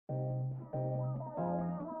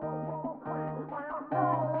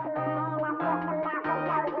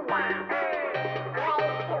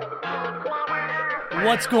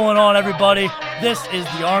What's going on, everybody? This is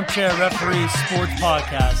the Armchair Referee Sports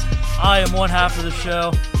Podcast. I am one half of the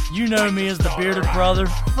show. You know me as the bearded brother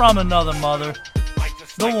from another mother.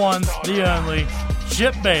 The one, the only,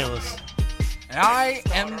 Chip Bayless. And I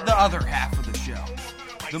am the other half of the show.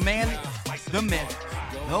 The man, the myth,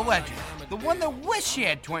 the legend, the one that wished he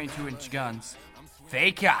had 22-inch guns,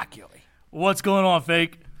 Fake Oculi. What's going on,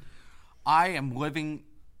 Fake? I am living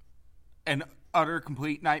an utter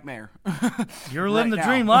complete nightmare. You were living right the now.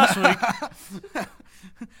 dream last week.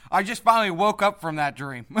 I just finally woke up from that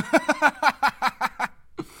dream.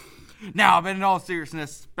 Now, but in all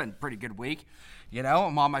seriousness, it's been a pretty good week. You know,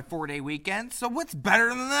 I'm on my 4-day weekend, so what's better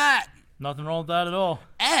than that? Nothing wrong with that at all.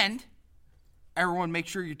 And everyone make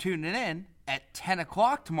sure you're tuning in at 10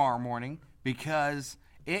 o'clock tomorrow morning because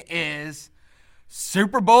it is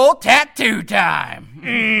Super Bowl tattoo time.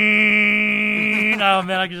 Oh,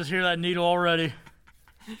 man, I can just hear that needle already.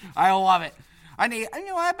 I love it. I've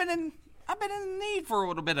been in need for a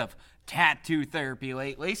little bit of tattoo therapy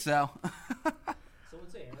lately, so. Someone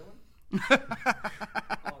say heroin?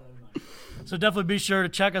 So definitely be sure to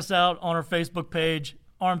check us out on our Facebook page,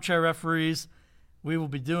 Armchair Referees. We will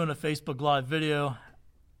be doing a Facebook Live video.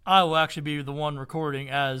 I will actually be the one recording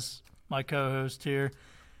as my co-host here.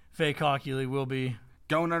 Fake Oculi will be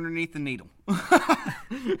Going underneath the needle.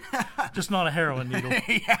 just not a heroin needle.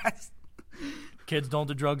 Yes. Kids, don't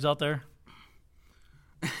do drugs out there.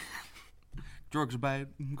 Drugs are bad.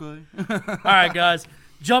 Okay. All right, guys.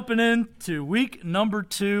 Jumping into week number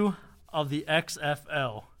 2 of the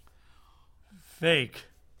XFL. Fake.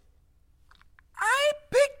 I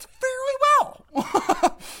picked fairly well.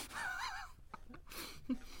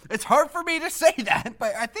 It's hard for me to say that,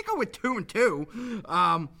 but I think I went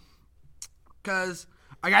 2-2. Because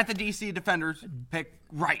I got the DC Defenders pick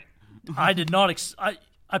right. I did not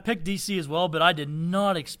I picked DC as well, but I did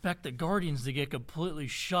not expect the Guardians to get completely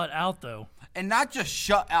shut out, though. And not just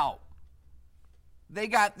shut out. They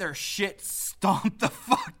got their shit stomped the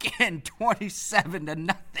fuck in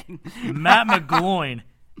 27-0. Matt McGloin,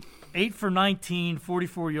 8 for 19,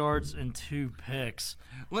 44 yards, and 2 picks.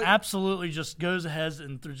 Absolutely just goes ahead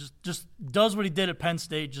and just does what he did at Penn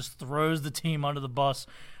State, just throws the team under the bus.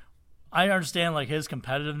 I understand, like, his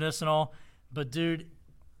competitiveness and all, but, dude,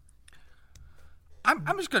 I'm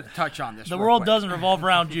just going to touch on this the real world quick. doesn't revolve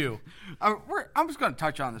around you. I'm just going to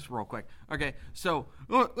touch on this real quick. Okay, so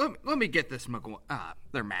let me get this,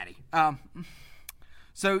 there, Maddie.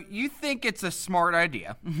 So you think it's a smart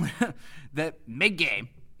idea that mid-game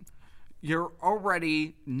you're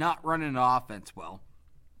already not running an offense well,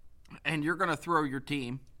 and you're going to throw your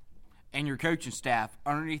team and your coaching staff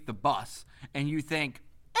underneath the bus, and you think,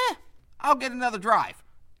 I'll get another drive.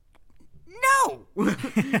 No!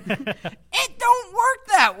 It don't work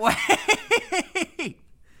that way!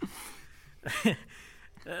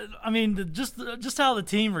 I mean, just how the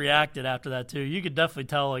team reacted after that, too. You could definitely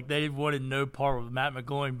tell, like, they wanted no part with Matt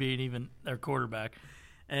McGloin being even their quarterback.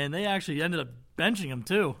 And they actually ended up benching him,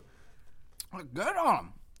 too. Good on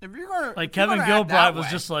them. If you're gonna, like, if you're Kevin gonna act Gilbride that was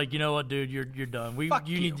way, just like, you know what, dude, you're done.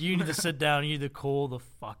 You need to sit down. You need to cool the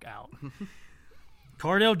fuck out.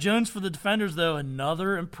 Cardale Jones for the Defenders, though,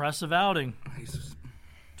 another impressive outing.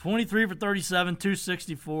 23 for 37,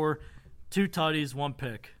 264, 2 tutties, 1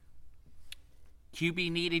 pick.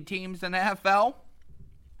 QB needed teams in the NFL.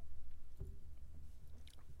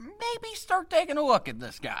 Maybe start taking a look at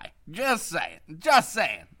this guy. Just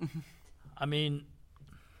saying. I mean,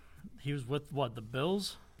 he was with, what, the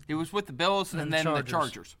Bills? He was with the Bills and then the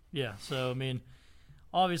Chargers. Yeah, so, I mean,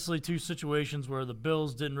 obviously 2 situations where the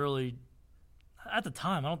Bills didn't really – at the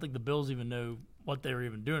time, I don't think the Bills even know what they were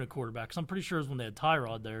even doing at quarterback, because I'm pretty sure it was when they had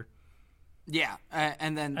Tyrod there. Yeah,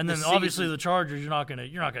 and then obviously the Chargers, you're not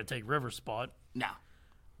gonna take Rivers' spot. No.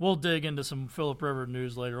 We'll dig into some Phillip Rivers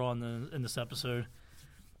news later on in this episode.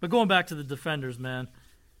 But going back to the Defenders, man,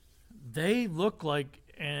 they look like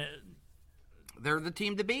they're the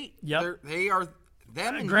team to beat. Yep. They are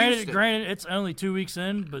them in granted, Houston. it's only 2 weeks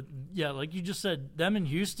in, but yeah, like you just said, them in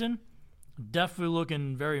Houston, definitely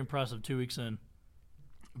looking very impressive 2 weeks in.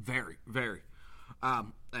 Very, very.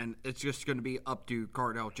 And it's just going to be up to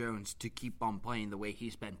Cardale Jones to keep on playing the way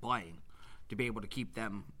he's been playing to be able to keep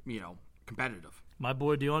them, competitive. My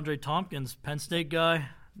boy DeAndre Tompkins, Penn State guy,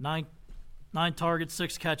 9 targets,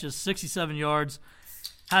 6 catches, 67 yards,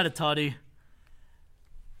 had a tutty.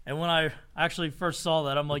 And when I actually first saw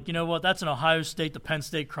that, I'm like, you know what? That's an Ohio State to Penn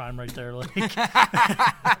State crime right there. Like,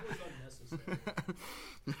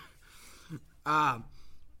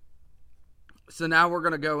 so now we're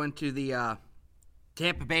going to go into the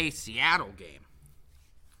Tampa Bay-Seattle game.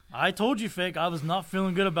 I told you, Fake, I was not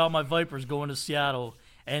feeling good about my Vipers going to Seattle.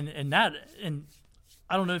 And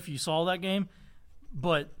I don't know if you saw that game,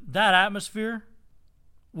 but that atmosphere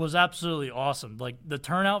was absolutely awesome. Like, the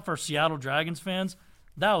turnout for Seattle Dragons fans,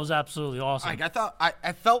 that was absolutely awesome. Like,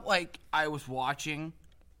 I felt like I was watching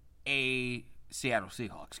a Seattle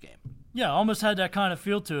Seahawks game. Yeah, almost had that kind of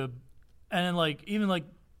feel to it. And then, like, even like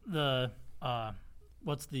the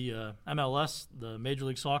what's the MLS, the Major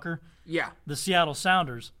League Soccer? Yeah. The Seattle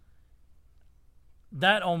Sounders.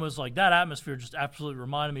 That almost, like, that atmosphere just absolutely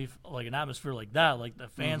reminded me like an atmosphere like that. Like, the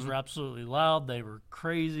fans were absolutely loud. They were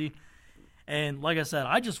crazy. And like I said,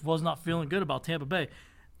 I just was not feeling good about Tampa Bay.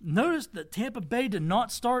 Notice that Tampa Bay did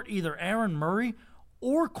not start either Aaron Murray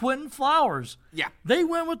or Quentin Flowers. Yeah. They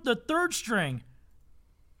went with the third string.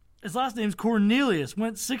 His last name's Cornelius.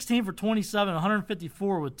 Went 16 for 27,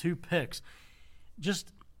 154 with 2 picks.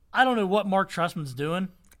 Just, I don't know what Mark Trestman's doing.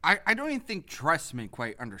 I don't even think Trestman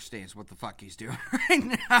quite understands what the fuck he's doing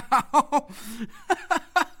right now.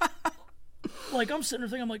 Like, I'm sitting there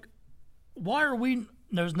thinking, I'm like, why are we...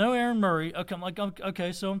 There's no Aaron Murray. Okay, I'm like,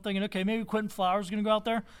 okay, so I'm thinking, okay, maybe Quentin Flowers is going to go out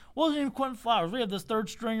there. Wasn't even Quentin Flowers. We have this third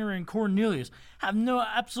stringer in Cornelius. Have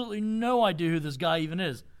absolutely no idea who this guy even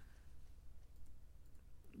is.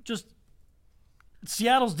 Just,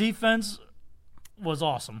 Seattle's defense was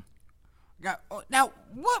awesome. Now,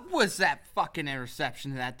 what was that fucking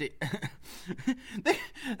interception that the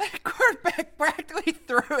quarterback practically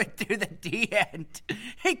threw it to the D-end?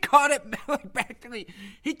 He caught it practically.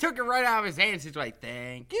 He took it right out of his hands. He's like,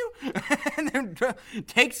 thank you. And then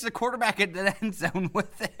takes the quarterback into the end zone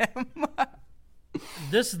with him.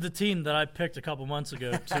 This is the team that I picked a couple months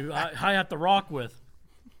ago I have to rock with.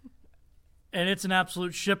 And it's an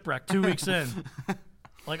absolute shipwreck 2 weeks in.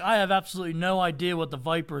 Like, I have absolutely no idea what the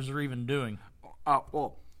Vipers are even doing.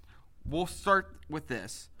 Well, we'll start with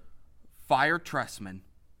this. Fire Trestman,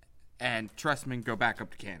 and Trestman go back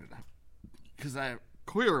up to Canada. Because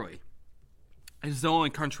clearly, it's the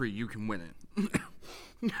only country you can win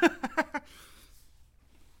in.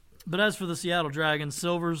 But as for the Seattle Dragons,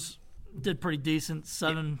 Silvers did pretty decent.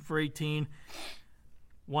 7 for 18.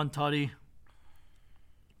 1 tutty.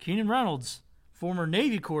 Keenan Reynolds, former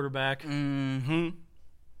Navy quarterback. Mm-hmm.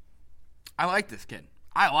 I like this kid.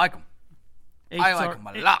 I like him. I like him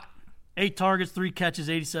a lot. 8 targets, 3 catches,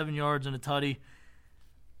 87 yards, and a tutty.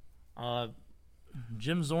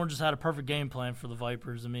 Jim Zorn just had a perfect game plan for the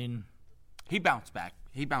Vipers. I mean, he bounced back.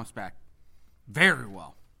 He bounced back very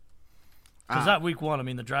well. Because that week 1, I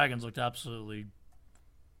mean, the Dragons looked absolutely.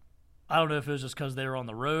 I don't know if it was just because they were on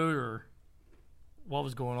the road or what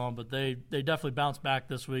was going on, but they definitely bounced back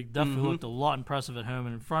this week. Definitely looked a lot impressive at home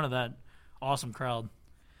and in front of that awesome crowd.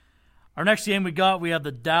 Our next game we have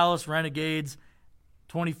the Dallas Renegades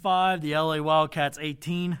 25, the LA Wildcats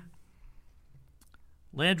 18.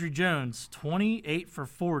 Landry Jones, 28 for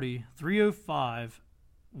 40, 305,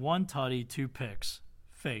 1 tutty, 2 picks.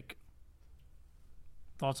 Fake.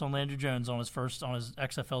 Thoughts on Landry Jones on his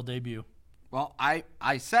XFL debut? Well,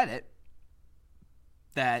 I said it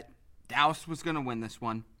that Dallas was going to win this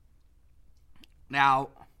one. Now,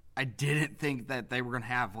 I didn't think that they were going to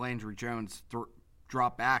have Landry Jones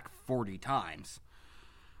drop back 40 times.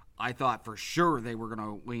 I thought for sure they were going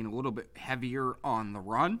to lean a little bit heavier on the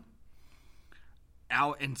run.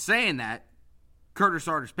 Now, in saying that, Curtis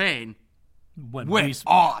Artis-Payne went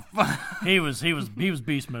off. He was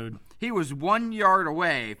beast mode. He was 1 yard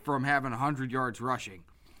away from having 100 yards rushing.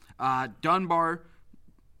 Dunbar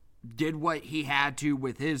did what he had to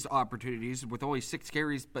with his opportunities with only 6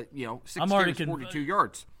 carries, but 6 carries, 42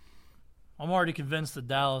 yards. I'm already convinced that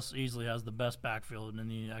Dallas easily has the best backfield in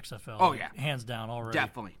the XFL. Oh, yeah. Hands down already.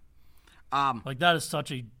 Definitely. Like, that is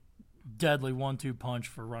such a deadly 1-2 punch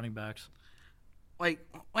for running backs. Like,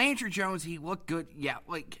 Landry Jones, he looked good. Yeah,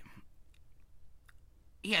 like,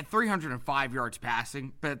 he had 305 yards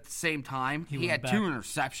passing, but at the same time, he had 2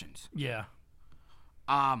 interceptions. Yeah.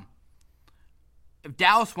 If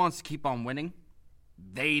Dallas wants to keep on winning,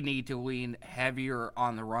 they need to lean heavier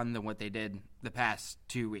on the run than what they did the past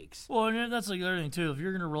 2 weeks. Well, and that's like the other thing, too. If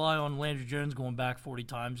you're going to rely on Landry Jones going back 40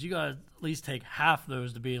 times, you got to at least take half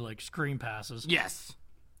those to be, like, screen passes. Yes.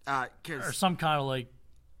 Or some kind of, like,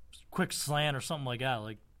 quick slant or something like that.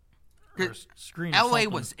 Like, or screen. LA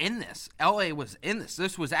was in this.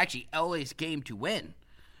 This was actually LA's game to win.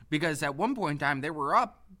 Because at one point in time, they were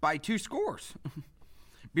up by 2 scores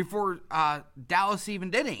before Dallas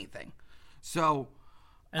even did anything. So...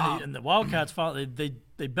 And the Wildcats finally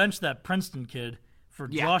they benched that Princeton kid for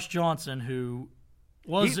Josh Johnson, who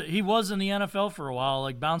was in the NFL for a while,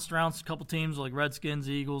 like bounced around a couple teams like Redskins,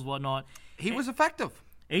 Eagles, whatnot. He was effective.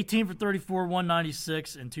 18 for 34,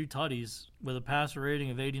 196, and 2 tutties with a passer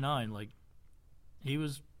rating of 89. Like, he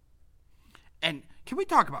was. And can we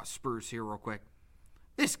talk about Spurs here real quick?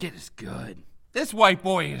 this kid is good. This white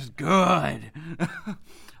boy is good.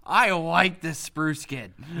 I like this Spruce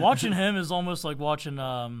kid. Watching him is almost like watching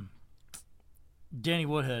Danny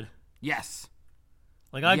Woodhead. Yes.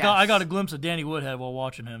 Like I got a glimpse of Danny Woodhead while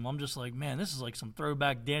watching him. I'm just like, man, this is like some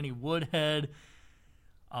throwback Danny Woodhead.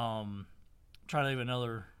 Trying to think of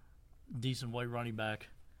another decent white running back.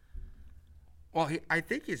 Well, I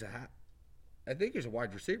think he's a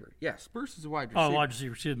wide receiver. Yeah, Spruce is a wide receiver. Oh, wide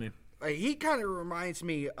receiver. Excuse me. He kind of reminds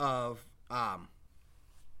me of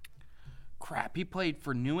he played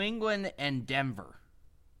for New England and Denver.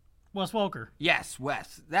 Wes Welker. Yes,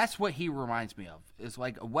 Wes. That's what he reminds me of. It's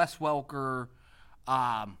like a Wes Welker.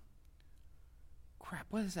 What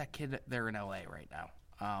is that kid there in LA right now?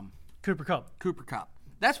 Cooper Kupp. Cooper Kupp.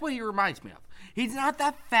 That's what he reminds me of. He's not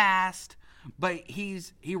that fast, but he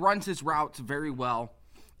runs his routes very well,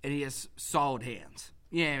 and he has solid hands.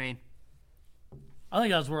 You know what I mean? I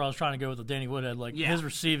think that's where I was trying to go with the Danny Woodhead. Like his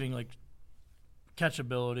receiving, like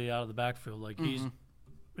catchability out of the backfield. Like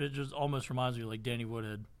it just almost reminds me of like Danny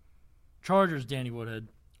Woodhead. Chargers Danny Woodhead.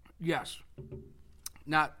 Yes.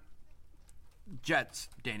 Not Jets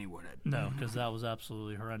Danny Woodhead. No, because that was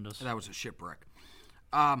absolutely horrendous. That was a shipwreck.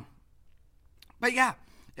 But yeah,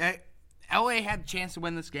 LA had a chance to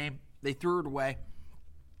win this game. They threw it away.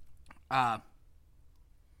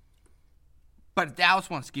 But if Dallas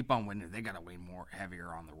wants to keep on winning, they got to lean more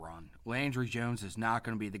heavier on the run. Landry Jones is not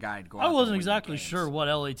going to be the guy to go out. I wasn't exactly sure what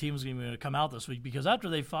LA team was going to come out this week because after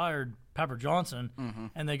they fired Pepper Johnson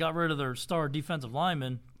and they got rid of their star defensive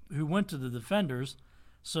lineman who went to the Defenders,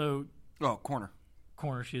 corner,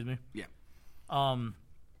 excuse me. Yeah.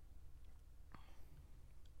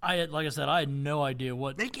 I had no idea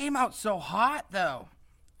what they came out so hot though.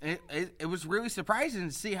 It was really surprising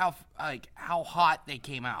to see how hot they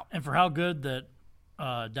came out, and for how good that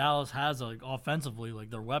Dallas has like offensively, like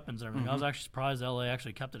their weapons and everything. I was actually surprised LA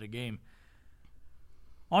actually kept it a game.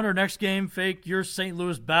 On our next game, Fake, your St.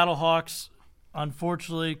 Louis Battlehawks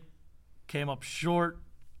unfortunately came up short.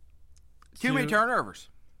 Too many turnovers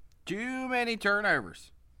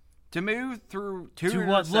to move through to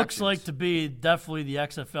what looks like to be definitely the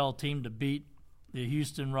XFL team to beat the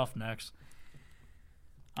Houston Roughnecks.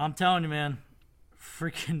 I'm telling you, man,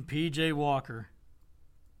 freaking P.J. Walker.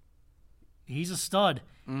 He's a stud.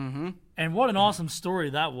 Mm-hmm. And what an awesome story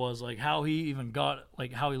that was, like how he even got,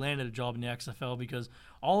 like how he landed a job in the XFL because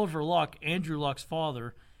Oliver Luck, Andrew Luck's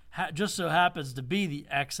father, just so happens to be the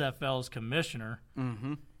XFL's commissioner.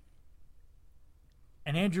 Mm-hmm.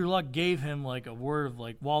 And Andrew Luck gave him like a word of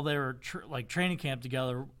like while they were training camp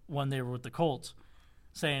together when they were with the Colts,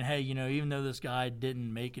 saying, hey, even though this guy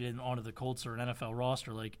didn't make it onto the Colts or an NFL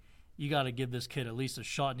roster, like you got to give this kid at least a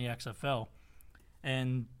shot in the XFL.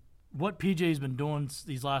 And what PJ's been doing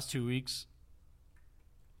these last 2 weeks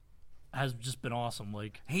has just been awesome.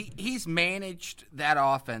 Like he's managed that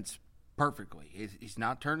offense perfectly. He's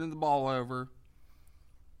not turning the ball over.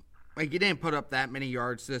 Like he didn't put up that many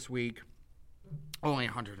yards this week. Only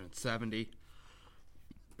 170.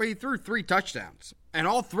 But he threw 3 touchdowns. And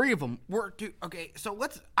all 3 of them were to – okay, so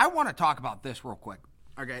I want to talk about this real quick.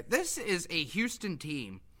 Okay, this is a Houston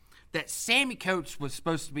team that Sammy Coates was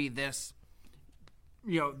supposed to be this,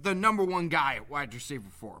 the number one guy at wide receiver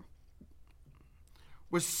for him.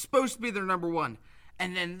 Was supposed to be their number one.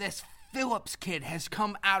 And then this Phillips kid has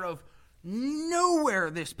come out of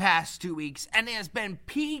nowhere this past 2 weeks and has been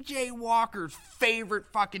P.J. Walker's favorite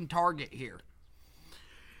fucking target here.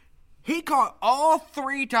 He caught all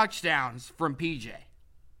 3 touchdowns from PJ.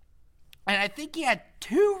 And I think he had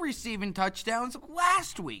 2 receiving touchdowns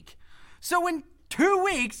last week. So in 2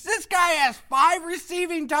 weeks, this guy has 5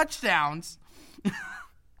 receiving touchdowns.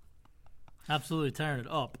 Absolutely tearing it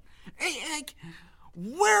up. Like,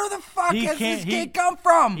 where the fuck has this kid come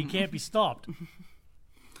from? He can't be stopped.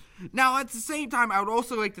 Now, at the same time, I would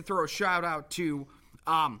also like to throw a shout out to,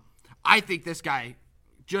 I think this guy,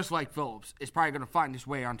 just like Phillips, is probably going to find his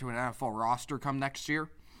way onto an NFL roster come next year.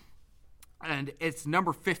 And it's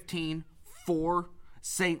number 15 for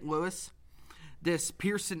St. Louis. This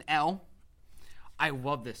Pearson L. I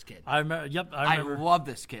love this kid. I remember. Yep, I remember. I love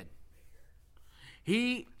this kid.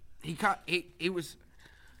 He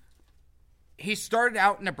started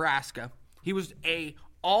out in Nebraska. He was a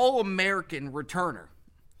All-American returner.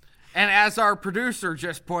 And as our producer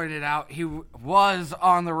just pointed out, he was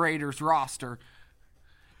on the Raiders roster.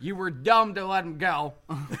 You were dumb to let him go.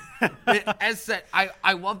 As said,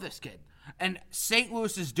 I love this kid. And St.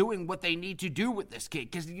 Louis is doing what they need to do with this kid.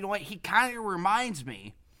 Because you know what? He kind of reminds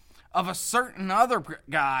me of a certain other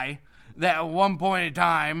guy that at one point in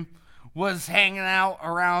time was hanging out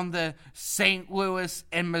around the St. Louis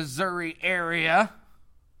and Missouri area.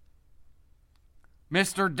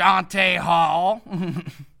 Mr. Dante Hall.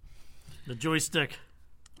 The joystick.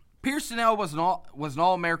 Pearson L was an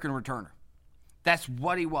All-American returner. That's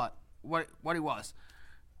what he was. What he was.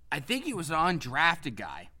 I think he was an undrafted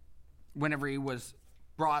guy whenever he was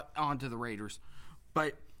brought onto the Raiders.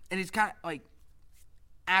 And he's kind of like,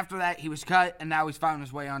 after that, he was cut, and now he's found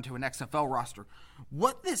his way onto an XFL roster.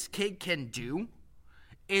 What this kid can do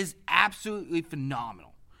is absolutely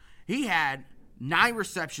phenomenal. He had 9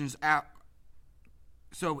 receptions out.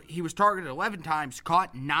 So he was targeted 11 times,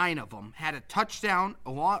 caught 9 of them, had a touchdown,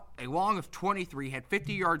 a long of 23, had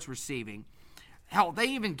 50 yards receiving. Hell, they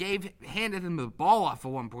even handed him the ball off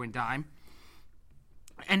at one point in time.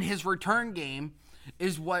 And his return game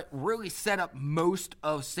is what really set up most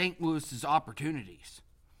of St. Louis's opportunities.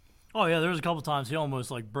 Oh yeah, there was a couple times he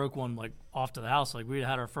almost broke one off to the house. We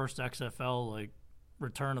had our first XFL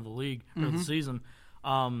return of the league or the season.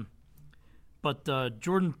 But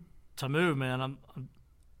Jordan Ta'amu, man,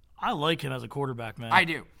 I like him as a quarterback, man. I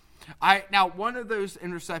do. Now one of those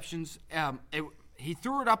interceptions, he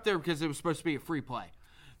threw it up there because it was supposed to be a free play.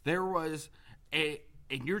 There was a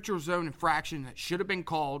neutral zone infraction that should have been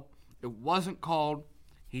called. It wasn't called.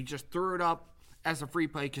 He just threw it up as a free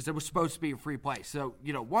play because it was supposed to be a free play. So,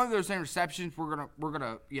 one of those interceptions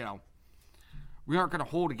we aren't gonna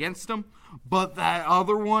hold against him. But that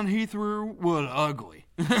other one he threw was ugly.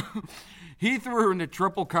 He threw into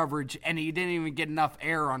triple coverage and he didn't even get enough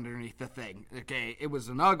air underneath the thing. Okay, it was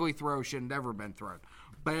an ugly throw, should have never been thrown.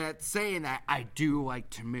 But saying that, I do like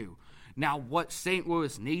Ta'amu. Now, what St.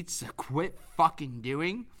 Louis needs to quit fucking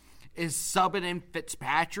doing is subbing in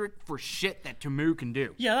Fitzpatrick for shit that Ta'amu can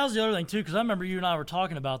do. Yeah, that was the other thing, too, because I remember you and I were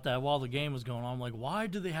talking about that while the game was going on. I'm like, why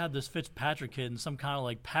do they have this Fitzpatrick kid in some kind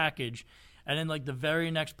of, package, and then, the very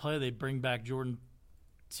next play they bring back Jordan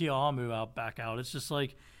Ta'amu back out? It's just I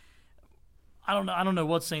don't know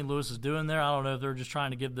what St. Louis is doing there. I don't know if they're just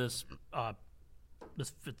trying to give this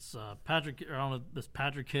Fitzpatrick, or I don't know, this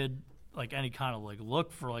Patrick kid, any kind of,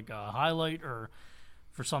 look for, a highlight or –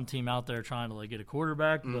 for some team out there trying to get a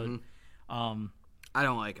quarterback, but I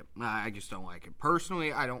don't like it. I just don't like it.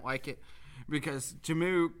 Personally, I don't like it because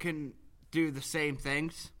Ta'amu can do the same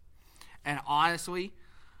things, and honestly,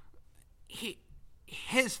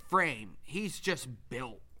 his frame, he's just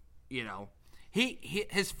built.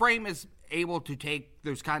 His frame is able to take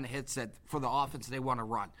those kind of hits that for the offense they want to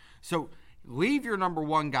run. So leave your number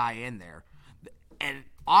one guy in there, and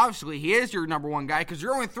obviously he is your number one guy because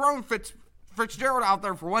you're only throwing Fitzgerald out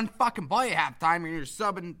there for one fucking play at halftime, and you're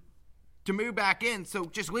subbing Ta'amu back in, so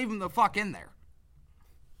just leave him the fuck in there.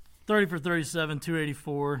 30 for 37,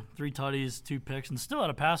 284, 3 tutties, 2 picks, and still had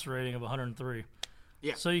a passer rating of 103.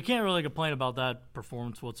 Yeah. So you can't really complain about that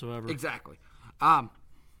performance whatsoever. Exactly. I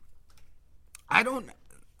don't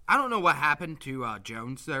know what happened to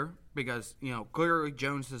Jones there because, clearly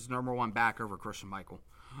Jones is number one back over Christian Michael.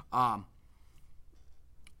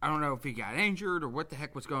 I don't know if he got injured or what the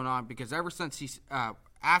heck was going on because ever since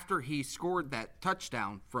after he scored that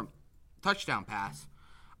touchdown pass,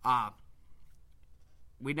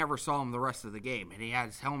 we never saw him the rest of the game. And he had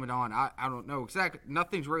his helmet on. I don't know exactly.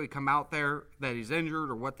 Nothing's really come out there that he's injured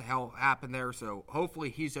or what the hell happened there. So hopefully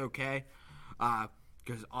he's okay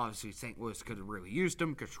because obviously St. Louis could have really used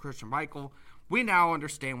him because Christian Michael, we now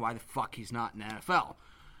understand why the fuck he's not in the NFL.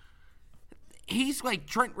 He's like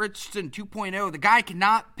Trent Richardson 2.0. The guy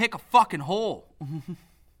cannot pick a fucking hole.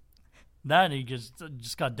 That and he just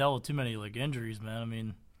got dealt with too many injuries, man. I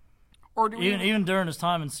mean, even during his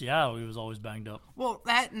time in Seattle, he was always banged up. Well,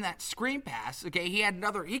 that and that screen pass. Okay, he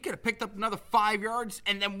could have picked up another 5 yards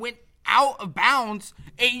and then went out of bounds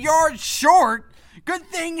 8 yards short. Good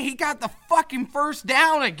thing he got the fucking first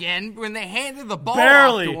down again when they handed the ball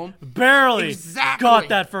off to him. Barely exactly. Got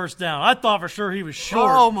that first down. I thought for sure he was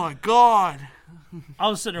short. Oh my God. I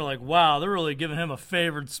was sitting there wow, they're really giving him a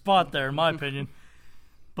favored spot there, in my opinion.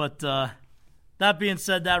 But that being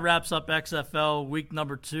said, that wraps up XFL week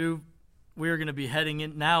number 2. We are going to be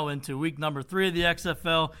heading now into week number 3 of the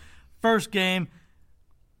XFL. First game,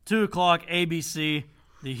 2 o'clock, ABC,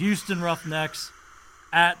 the Houston Roughnecks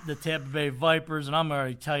at the Tampa Bay Vipers. And I'm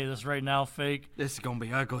going to tell you this right now, Fake. This is going to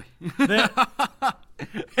be ugly.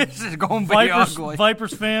 This is going to be ugly.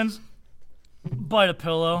 Vipers fans, bite a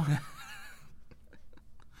pillow.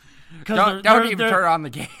 Don't even turn on the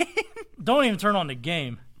game. Don't even turn on the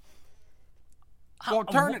game. Well,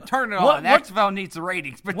 turn it on. XFL needs the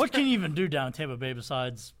ratings. But what can you even do down in Tampa Bay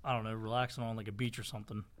besides, I don't know, relaxing on a beach or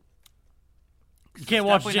something? You can't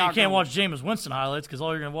watch Jameis Winston highlights because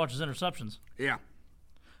all you're going to watch is interceptions. Yeah.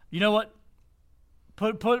 You know what?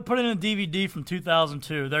 Put it in a DVD from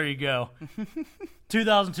 2002. There you go.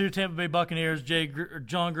 2002 Tampa Bay Buccaneers,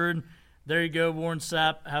 John Gruden. There you go, Warren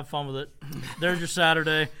Sapp. Have fun with it. There's your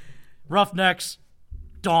Saturday. Roughnecks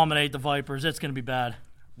dominate the Vipers. It's going to be bad.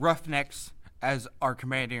 Roughnecks, as our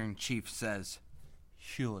commander-in-chief says,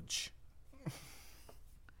 huge.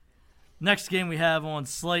 Next game we have on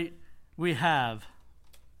slate, we have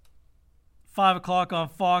 5 o'clock on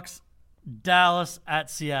Fox, Dallas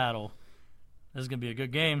at Seattle. This is going to be a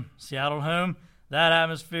good game. Seattle home, that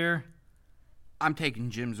atmosphere. I'm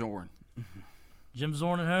taking Jim Zorn. Jim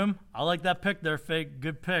Zorn at home. I like that pick there, Fake.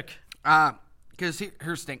 Good pick. Because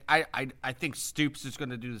here's the thing. I think Stoops is going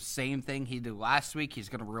to do the same thing he did last week. He's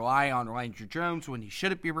going to rely on Landry Jones when he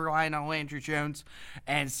shouldn't be relying on Landry Jones.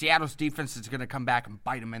 And Seattle's defense is going to come back and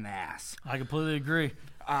bite him in the ass. I completely agree.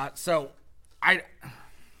 I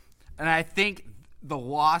think the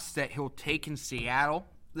loss that he'll take in Seattle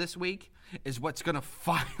this week is what's going to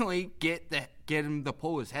finally get him to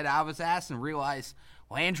pull his head out of his ass and realize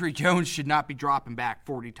Landry Jones should not be dropping back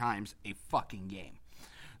 40 times a fucking game.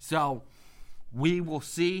 So we will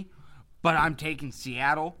see, but I'm taking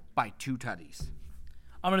Seattle by 2 tutties.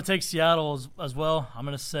 I'm going to take Seattle as well. I'm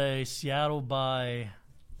going to say Seattle by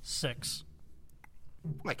 6.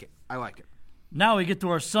 I like it. Now we get to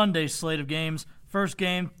our Sunday slate of games. First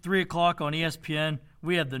game, 3 o'clock on ESPN.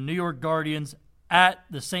 We have the New York Guardians at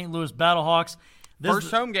the St. Louis Battlehawks.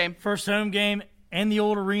 First home game in the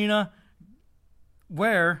old arena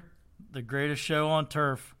where the greatest show on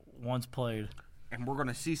turf once played. And we're going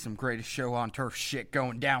to see some greatest show on turf shit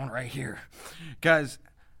going down right here. Because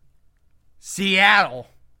Seattle.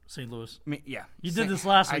 St. Louis. Yeah. You did this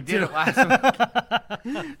last week, I did it last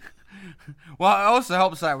week. Well, it also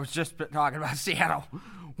helps that I was just talking about Seattle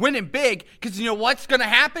winning big. Because you know what's going to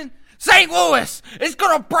happen? St. Louis is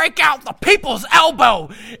going to break out the people's elbow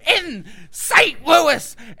in St.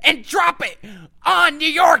 Louis and drop it on New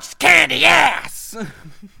York's candy ass.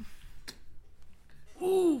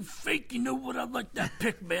 Ooh, Fake, you know what? I like that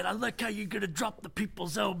pick, man. I like how you're going to drop the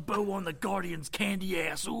people's elbow on the Guardians' candy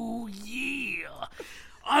ass. Ooh, yeah.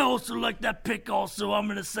 I also like that pick also. I'm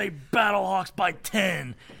going to say Battlehawks by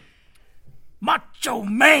 10. Macho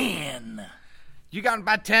Man. You got him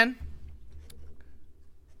by 10?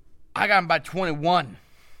 I got him by 21.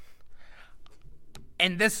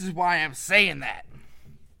 And this is why I'm saying that.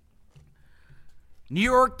 New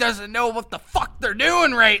York doesn't know what the fuck they're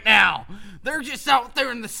doing right now. They're just out there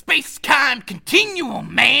in the space-time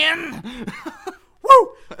continuum, man.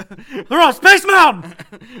 Woo! They're on Space Mountain.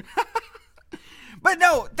 But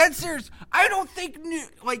no, that's serious. I don't think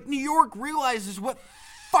New York realizes what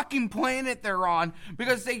fucking planet they're on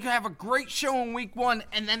because they have a great show in week 1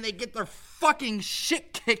 and then they get their fucking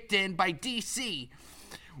shit kicked in by DC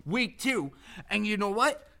week 2. And you know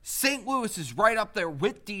what? St. Louis is right up there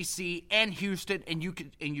with DC and Houston, and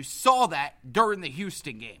you saw that during the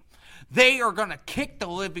Houston game. They are going to kick the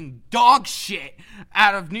living dog shit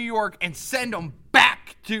out of New York and send them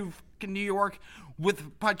back to New York with a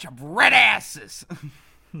bunch of red asses.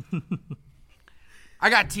 I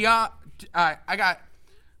got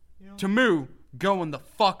Tamu going the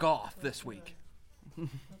fuck off this week.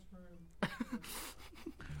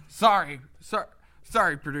 Sorry,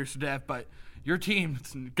 producer Dev, but your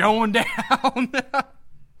team's going down.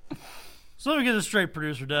 So let me get this straight,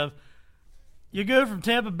 producer Dev. You go from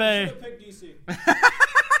Tampa Bay. You pick DC.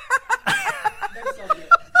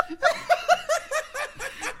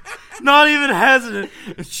 Not even hesitant.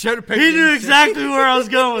 Should have picked He DC. knew exactly where I was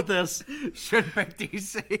going with this. Should have picked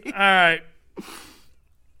DC. All right.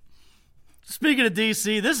 Speaking of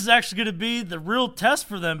DC, this is actually going to be the real test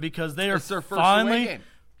for them because they are It's their first away game.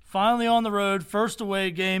 finally on the road. First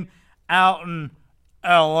away game out in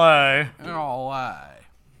L.A. Oh,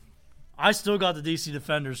 I still got the DC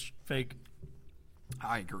Defenders, Fake.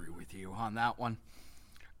 I agree with you on that one.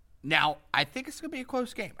 Now, I think it's going to be a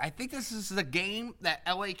close game. I think this is the game that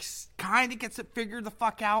LA kind of gets it figured the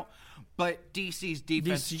fuck out, but DC's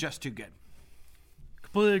defense is just too good.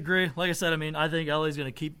 Completely agree. Like I said, I think LA's going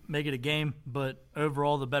to keep making it a game, but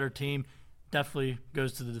overall the better team definitely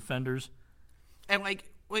goes to the Defenders. And,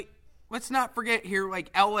 let's not forget here,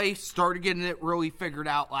 LA started getting it really figured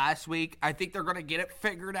out last week. I think they're going to get it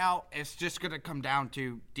figured out. It's just going to come down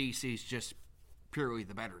to DC's just purely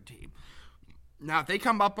the better team. Now, if they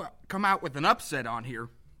come out with an upset on here,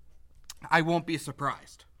 I won't be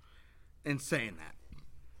surprised in saying that.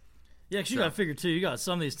 Yeah, because you got to figure, too, you got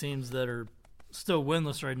some of these teams that are still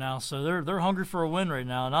winless right now, so they're hungry for a win right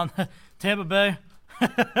now. And on Tampa Bay,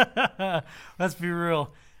 let's be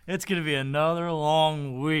real, it's going to be another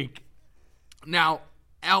long week. Now,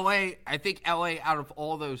 I think LA, out of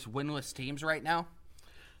all those winless teams right now,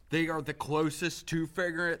 they are the closest to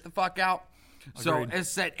figuring it the fuck out. So, Agreed.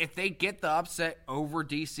 as said, if they get the upset over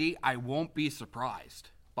DC, I won't be surprised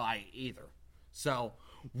by either. So,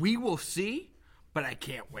 we will see, but I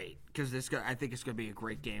can't wait because I think it's going to be a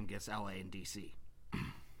great game against LA and DC.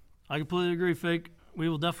 I completely agree, Fake. We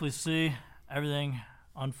will definitely see everything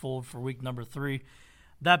unfold for week number 3.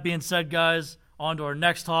 That being said, guys, on to our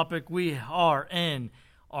next topic. We are in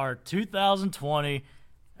our 2020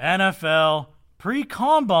 NFL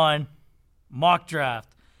pre-combine mock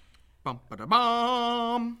draft.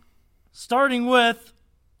 Bum-ba-da-bum. Starting with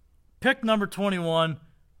pick number 21,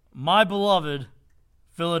 my beloved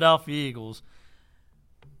Philadelphia Eagles.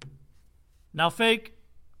 Now, Fake,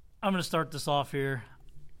 I'm going to start this off here.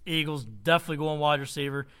 Eagles definitely going wide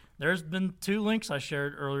receiver. There's been 2 links I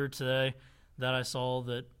shared earlier today that I saw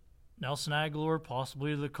that Nelson Aguilar,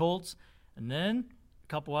 possibly the Colts, and then a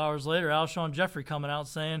couple hours later, Alshon Jeffrey coming out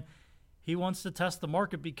saying he wants to test the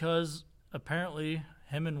market because apparently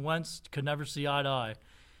him and Wentz could never see eye to eye,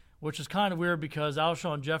 which is kind of weird because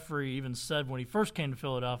Alshon Jeffrey even said when he first came to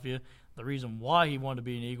Philadelphia the reason why he wanted to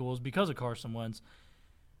be an Eagle was because of Carson Wentz.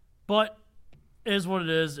 But it is what it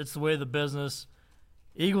is. It's the way of the business.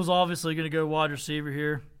 Eagles obviously going to go wide receiver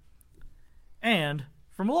here. And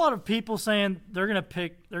from a lot of people saying they're going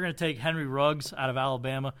to take Henry Ruggs out of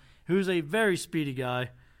Alabama, who's a very speedy guy.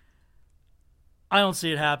 I don't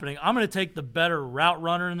see it happening. I'm going to take the better route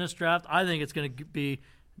runner in this draft. I think it's going to be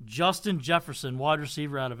Justin Jefferson, wide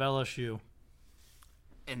receiver out of LSU.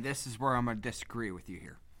 And this is where I'm going to disagree with you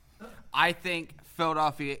here. I think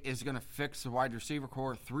Philadelphia is going to fix the wide receiver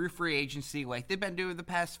core through free agency like they've been doing the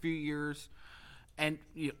past few years. And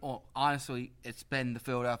honestly, it's been the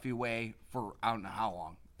Philadelphia way for I don't know how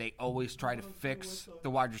long. They always try to fix the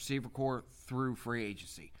wide receiver core through free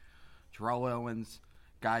agency. Terrell Owens,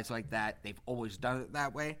 guys like that, they've always done it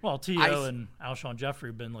that way. Well, T.O. and Alshon Jeffrey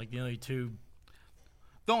have been like the only two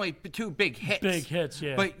big hits. Big hits,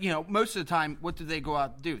 yeah. But, most of the time, what do they go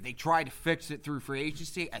out and do? They try to fix it through free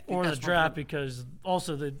agency. I think or that's the draft because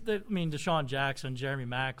also, Deshaun Jackson, Jeremy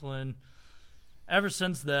Maclin, ever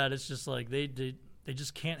since that, it's just like they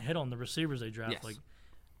just can't hit on the receivers they draft. Yes. Like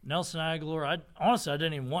Nelson Aguilar, I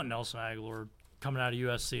didn't even want Nelson Aguilar coming out of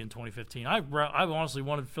USC in 2015. I honestly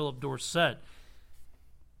wanted Philip Dorsett.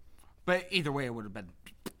 But either way, it would have been.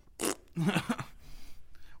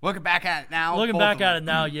 Looking back at it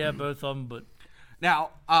now. Yeah, both of them. But now,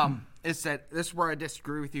 this is where I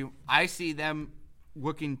disagree with you. I see them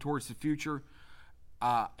looking towards the future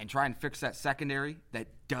and trying to fix that secondary that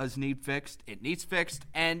does need fixed. It needs fixed,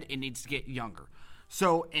 and it needs to get younger.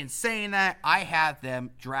 So, in saying that, I have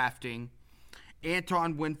them drafting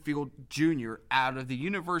Antoine Winfield Jr. out of the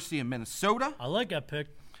University of Minnesota. I like that pick.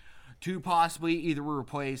 To possibly either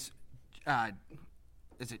replace,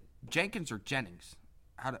 is it Jenkins or Jennings?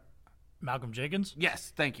 Malcolm Jenkins?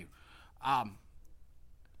 Yes, thank you.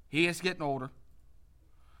 He is getting older.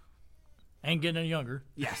 And getting younger.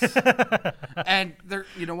 Yes. And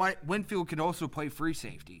you know what? Winfield can also play free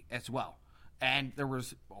safety as well. And there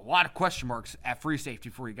was a lot of question marks at free safety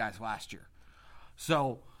for you guys last year.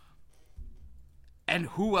 So, and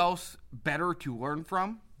who else better to learn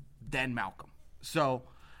from than Malcolm? So,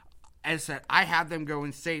 as I said, I have them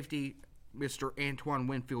going safety, Mr. Antoine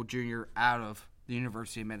Winfield Jr. out of the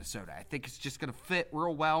University of Minnesota. I think it's just going to fit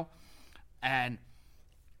real well. And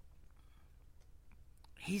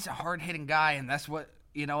he's a hard-hitting guy, and that's what,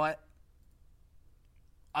 you know what?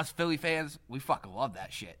 Us Philly fans, we fucking love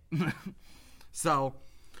that shit. So,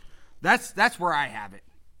 that's where I have it.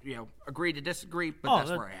 Agree to disagree, but that's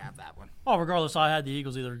where I have that one. Well, regardless, I had the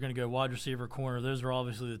Eagles either going to go wide receiver, corner. Those are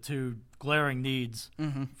obviously the two glaring needs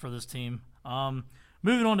for this team.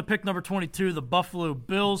 Moving on to pick number 22, the Buffalo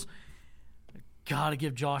Bills. Got to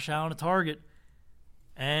give Josh Allen a target.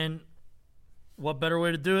 And what better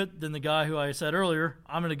way to do it than the guy who I said earlier?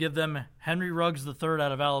 I'm going to give them Henry Ruggs III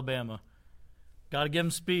out of Alabama. Got to give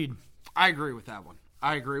him speed. I agree with that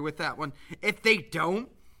one. If they don't,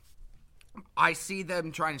 I see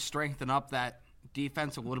them trying to strengthen up that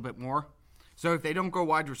defense a little bit more. So if they don't go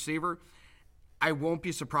wide receiver, I won't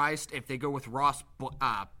be surprised if they go with Ross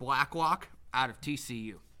Blacklock out of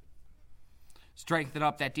TCU. Strengthen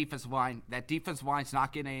up that defensive line. That defensive line's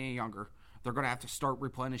not getting any younger. They're going to have to start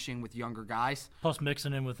replenishing with younger guys. Plus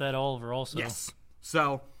mixing in with Ed Oliver also. Yes.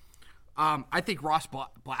 So I think Ross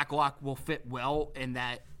Blacklock will fit well in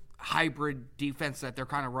that hybrid defense that they're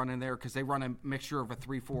kind of running there because they run a mixture of a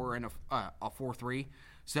 3-4 and a 4-3.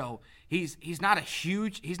 So he's not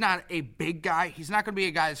a big guy. He's not going to be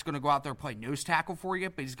a guy that's going to go out there and play nose tackle for you,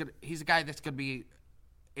 but he's a guy that's going to be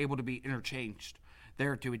able to be interchanged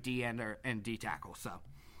there to a D end and D tackle. So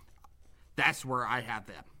that's where I have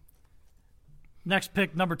them. Next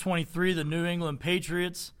pick, number 23, the New England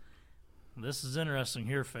Patriots. This is interesting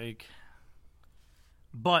here, Fake.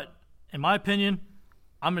 But, in my opinion,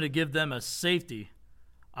 I'm going to give them a safety.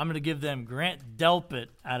 I'm going to give them Grant Delpit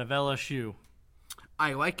out of LSU.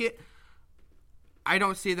 I like it. I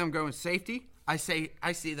don't see them going safety. I see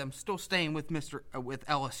them still staying with with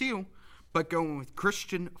LSU, but going with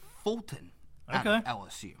Christian Fulton out of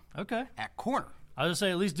LSU. Okay. At corner. I would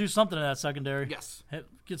say at least do something in that secondary. Yes.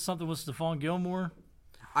 Get something with Stephon Gilmore.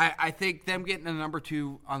 I think them getting a number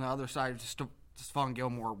 2 on the other side of Stephon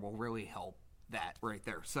Gilmore will really help that right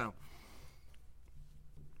there. So,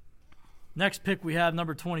 next pick we have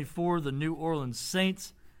number 24, the New Orleans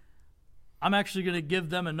Saints. I'm actually going to give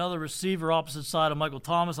them another receiver opposite side of Michael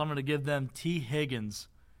Thomas. I'm going to give them T. Higgins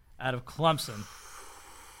out of Clemson.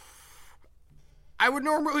 I would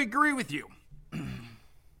normally agree with you.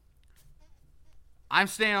 I'm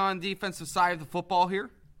staying on the defensive side of the football here.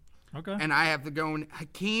 Okay. And I have to go in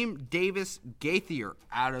Hakeem Davis Gaither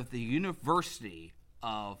out of the University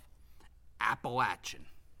of Appalachian.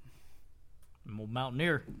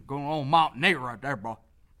 Mountaineer. Going on Mountaineer right there, bro.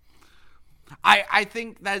 I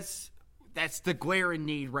think that's the glaring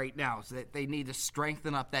need right now, is that they need to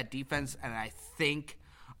strengthen up that defense, and I think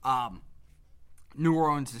New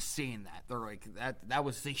Orleans is seeing that. They're like, that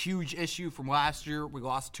was a huge issue from last year. We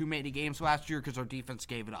lost too many games last year because our defense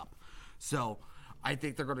gave it up. So I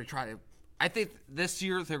think they're going to I think this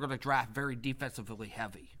year they're going to draft very defensively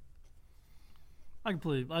heavy. I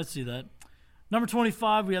see that. Number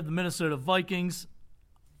 25, we have the Minnesota Vikings.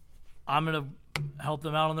 I'm going to help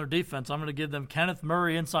them out on their defense. I'm going to give them Kenneth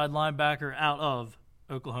Murray, inside linebacker, out of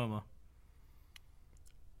Oklahoma.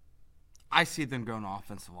 I see them going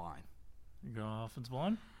offensive line. You go offensive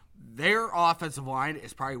line? Their offensive line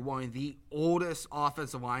is probably one of the oldest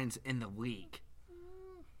offensive lines in the league.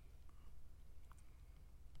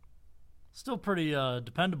 Still pretty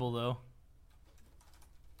dependable, though.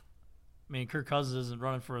 I mean, Kirk Cousins isn't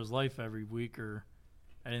running for his life every week or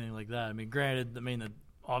anything like that. I mean, granted,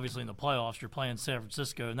 obviously in the playoffs, you're playing San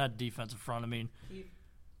Francisco and that defensive front. I mean, Keith,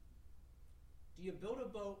 do you build a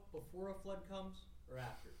boat before a flood comes or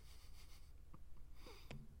after?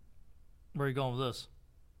 where are you going with this?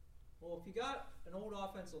 Well, if you got an old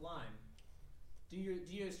offensive line, do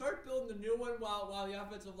you start building the new one while the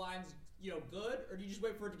offensive line's good, or do you just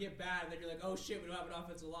wait for it to get bad and then you're like, oh shit, we don't have an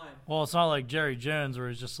offensive line? Well, it's not like Jerry Jones where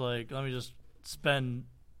he's just like, let me just spend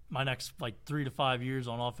my next 3 to 5 years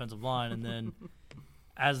on offensive line, and then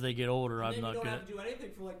as they get older, I'm not good. You don't good. have to do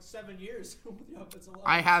anything for 7 years with the offensive line.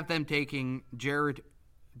 I have them taking Jedrick,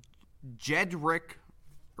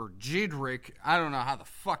 I don't know how the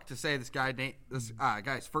fuck to say this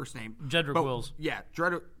guy's first name. Jedrick Wills. Yeah,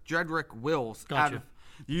 Jedrick Wills Gotcha. out of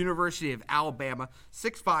the University of Alabama,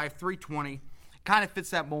 6'5", 320. Kind of fits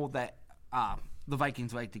that mold that the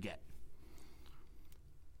Vikings like to get.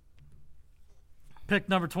 Pick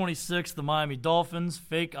number 26, the Miami Dolphins.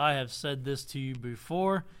 Fake, I have said this to you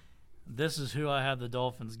before. This is who I have the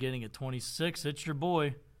Dolphins getting at 26. It's your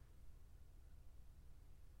boy,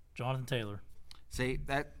 Jonathan Taylor. See,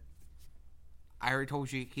 that I already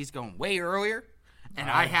told you he's going way earlier, and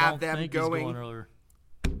I have them think going. He's going earlier.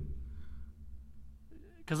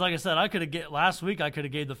 Because, like I said, last week I could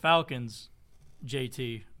have gave the Falcons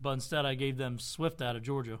JT, but instead I gave them Swift out of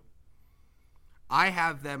Georgia. I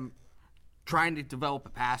have them trying to develop a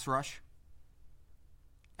pass rush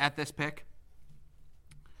at this pick,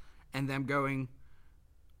 and them going.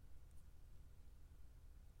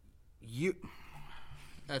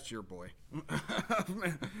 That's your boy.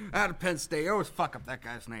 Out of Penn State. I always fuck up that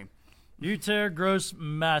guy's name. Yetur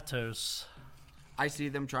Gross-Matos. I see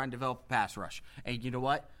them trying to develop a pass rush. And you know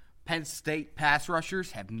what? Penn State pass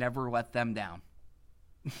rushers have never let them down.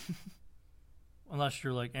 Unless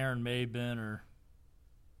you're like Aaron Maben or...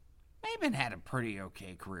 Maben had a pretty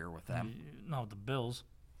okay career with them. Not with the Bills.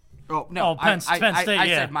 Oh, no. Penn State, I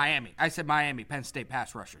yeah. said Miami. I said Miami, Penn State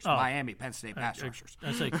pass rushers. Oh. Miami, Penn State pass rushers.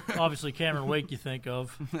 I say obviously Cameron Wake you think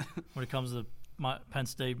of when it comes to Penn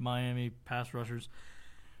State, Miami pass rushers.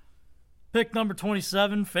 Pick number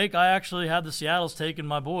 27, Fake. I actually had the Seattle's taking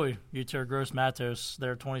my boy, Yetur Gross-Matos,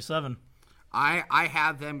 there at 27. I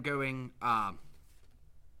have them going. I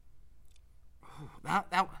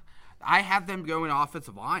have them going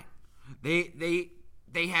offensive line. They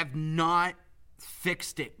have not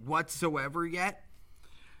fixed it whatsoever yet.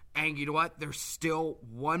 And you know what? There's still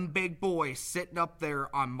one big boy sitting up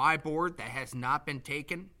there on my board that has not been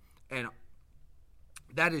taken, and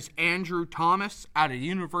that is Andrew Thomas out of the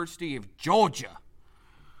University of Georgia.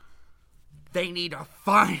 they need to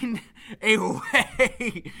find a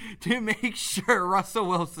way to make sure Russell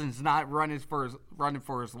Wilson's not running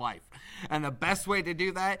for his life. And the best way to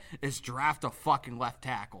do that is draft a fucking left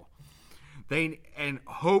tackle. And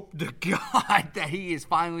hope to God that he is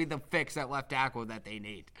finally the fix at left tackle that they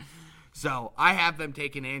need. So I have them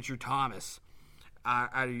taking Andrew Thomas out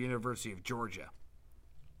of the University of Georgia.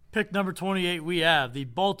 Pick number 28, we have the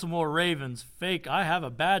Baltimore Ravens. Fake, I have a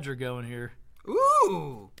Badger going here.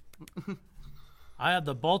 Ooh! I have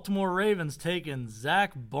the Baltimore Ravens taking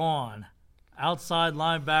Zach Bond, outside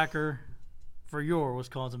linebacker for your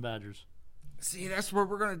Wisconsin Badgers. See, that's where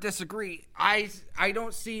we're going to disagree. I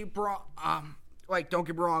don't see don't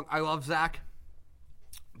get me wrong, I love Zach.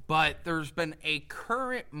 But there's been a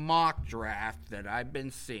current mock draft that I've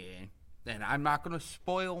been seeing, and I'm not going to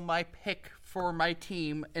spoil my pick for my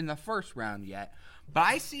team in the first round yet, but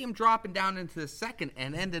I see him dropping down into the second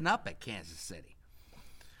and ending up at Kansas City.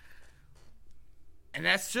 And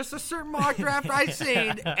that's just a certain mock draft I've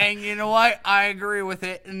seen, and you know what? I agree with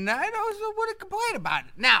it, and I wouldn't complain about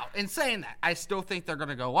it. Now, in saying that, I still think they're going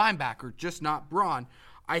to go linebacker, just not Braun.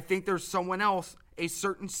 I think there's someone else, a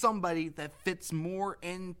certain somebody that fits more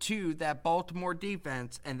into that Baltimore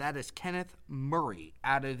defense, and that is Kenneth Murray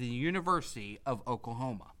out of the University of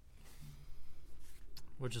Oklahoma.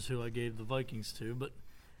 Which is who I gave the Vikings to, but...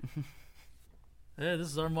 Yeah, this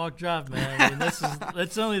is our mock draft, man. I mean,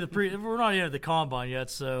 it's only we're not even at the combine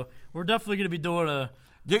yet, so we're definitely going to be doing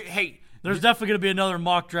there's definitely going to be another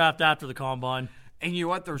mock draft after the combine. And you know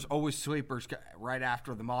what? There's always sleepers right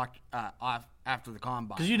after the after the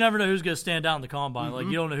combine. Because you never know who's going to stand out in the combine. Mm-hmm. Like,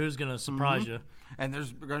 you don't know who's going to surprise you. And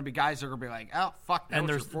there's going to be guys that are going to be like, oh, fuck, that was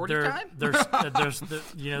your 40 time?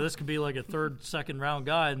 This could be like a third, second round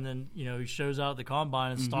guy, and then, he shows out at the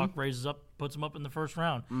combine and stock raises up, puts him up in the first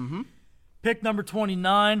round. Mm-hmm. Pick number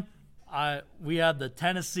 29, we have the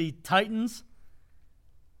Tennessee Titans.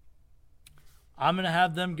 I'm going to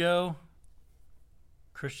have them go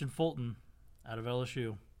Christian Fulton out of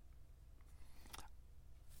LSU.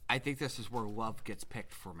 I think this is where Love gets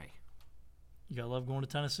picked for me. You got Love going to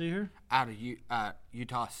Tennessee here? Out of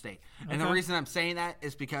Utah State. Okay. And the reason I'm saying that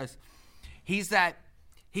is because he's that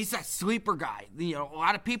sleeper guy. A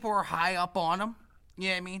lot of people are high up on him. You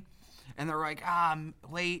know what I mean? And they're like,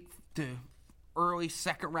 late to early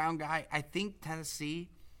second round guy. I think Tennessee,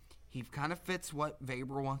 he kind of fits what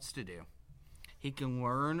Weber wants to do. He can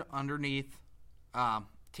learn underneath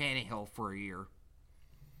Tannehill for a year,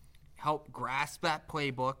 help grasp that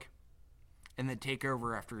playbook, and then take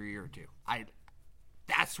over after a year or two.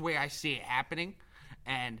 That's the way I see it happening,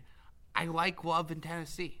 and I like Love in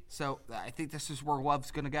Tennessee. So I think this is where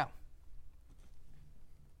Love's going to go.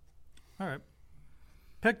 All right.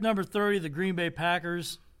 Pick number 30, the Green Bay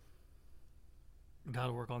Packers. Got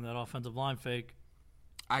to work on that offensive line, Fake.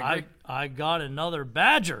 I agree. I got another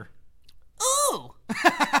Badger. Ooh!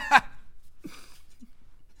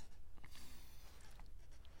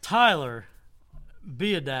 Tyler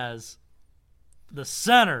Biadasz, the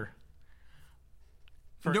center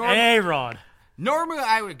for A-Rod. Normally,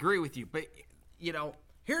 I would agree with you, but,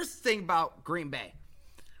 here's the thing about Green Bay.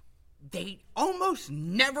 They almost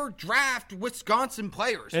never draft Wisconsin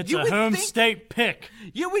players. It's a home state pick.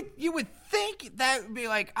 You would think that would be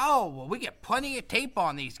like, oh, well, we get plenty of tape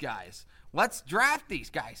on these guys. Let's draft these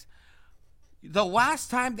guys. The last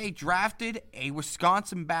time they drafted a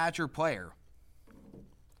Wisconsin Badger player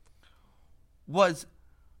was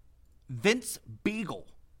Vince Beagle.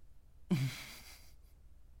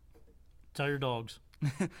 Tell your dogs.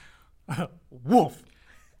 Woof.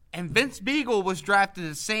 And Vince Beagle was drafted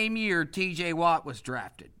the same year T.J. Watt was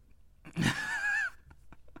drafted.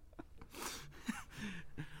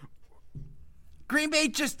 Green Bay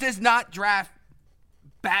just does not draft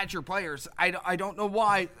Badger players. I don't know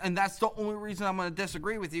why, and that's the only reason I'm going to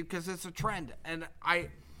disagree with you, because it's a trend. And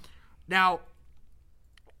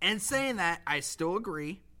in saying that, I still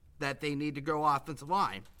agree that they need to go offensive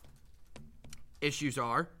line. Issues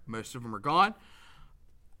are, most of them are gone.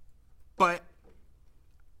 But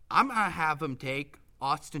I'm going to have them take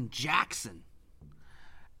Austin Jackson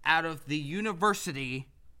out of the University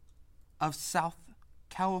of South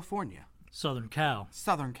California. Southern Cal.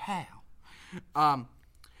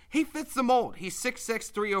 He fits the mold. He's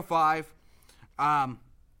 6'6", 305.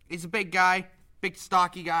 He's a big guy, big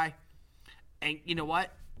stocky guy. And you know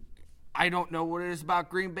what? I don't know what it is about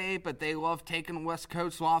Green Bay, but they love taking West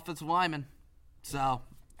Coast offensive linemen. So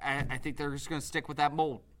I think they're just going to stick with that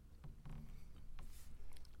mold.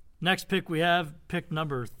 Next pick we have, pick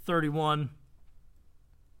number 31,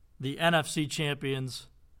 the NFC champions,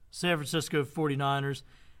 San Francisco 49ers.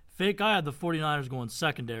 Fake, I have the 49ers going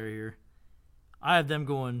secondary here. I have them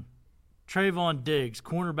going Trayvon Diggs,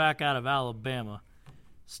 cornerback out of Alabama.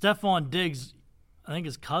 Stephon Diggs, I think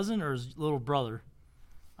his cousin or his little brother.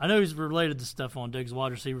 I know he's related to Stephon Diggs,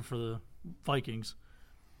 wide receiver for the Vikings.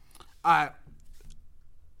 I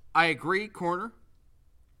agree, corner,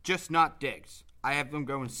 just not Diggs. I have them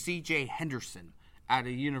going C.J. Henderson out of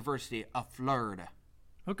the University of Florida.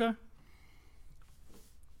 Okay.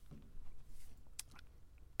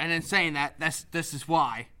 And in saying that, this is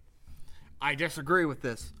why I disagree with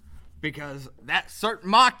this. Because that certain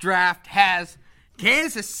mock draft has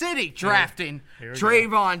Kansas City drafting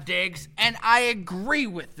Trayvon Diggs, and I agree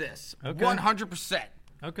with this 100%.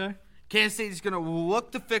 Okay. Kansas City's going to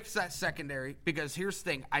look to fix that secondary because here's the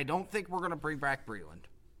thing. I don't think we're going to bring back Breeland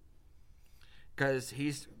because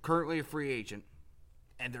he's currently a free agent,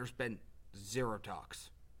 and there's been zero talks,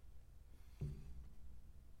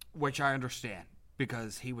 which I understand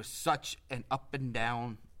because he was such an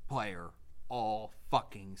up-and-down player all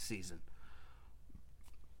fucking season.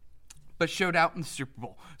 But showed out in the Super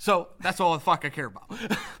Bowl. So that's all the fuck I care about.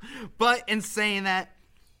 But in saying that,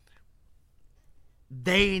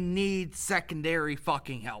 they need secondary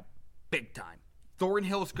fucking help. Big time.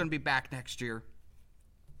 Thornhill's going to be back next year.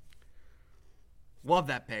 Love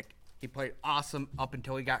that pick. He played awesome up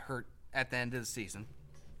until he got hurt at the end of the season.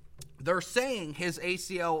 They're saying his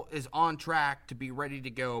ACL is on track to be ready to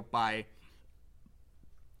go by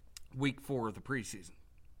week 4 of the preseason.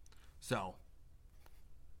 So,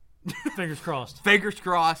 fingers crossed. Fingers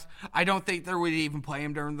crossed. I don't think they would even play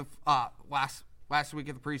him during the last week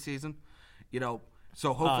of the preseason.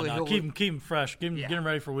 So hopefully he'll keep him fresh. Get him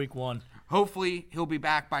ready for week 1. Hopefully he'll be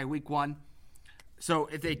back by week 1. So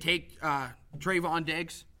if they take Trayvon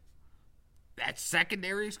Diggs, that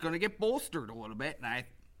secondary is going to get bolstered a little bit, and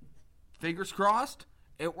fingers crossed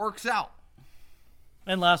it works out.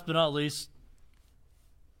 And last but not least,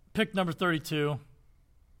 pick number 32,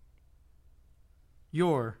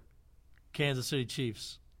 your Kansas City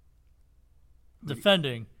Chiefs.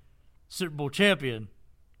 Defending Super Bowl champion,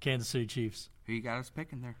 Kansas City Chiefs. Who you got us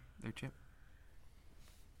picking there Chip?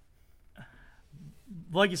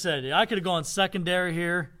 Like you said, I could have gone secondary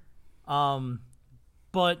here.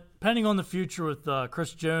 But depending on the future with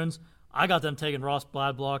Chris Jones, I got them taking Ross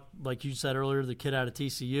Bladblock, like you said earlier, the kid out of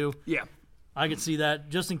TCU. Yeah. I could see that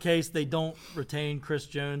just in case they don't retain Chris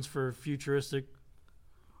Jones for futuristic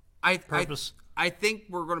purpose. I think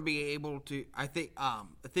we're going to be able to. I think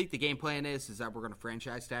the game plan is that we're going to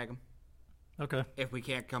franchise tag him. Okay. If we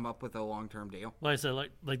can't come up with a long-term deal. Like I said,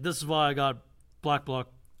 like this is why I got Bladblock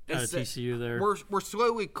out of TCU there. We're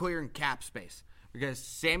slowly clearing cap space because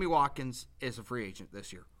Sammy Watkins is a free agent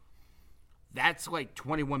this year. That's like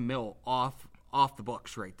 $21 million off the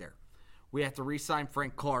books right there. We have to re-sign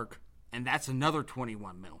Frank Clark, and that's another $21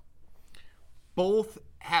 million. Both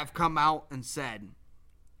have come out and said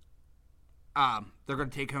they're going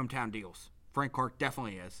to take hometown deals. Frank Clark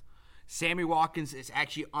definitely is. Sammy Watkins is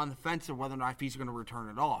actually on the fence of whether or not he's going to return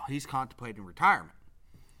at all. He's contemplating retirement.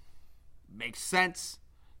 Makes sense.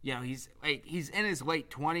 He's in his late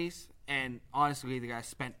 20s, and honestly, the guy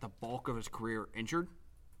spent the bulk of his career injured.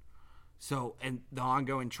 So, and the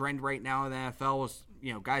ongoing trend right now in the NFL is,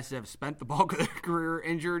 guys that have spent the bulk of their career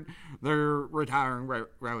injured, they're retiring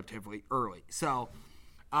relatively early. So,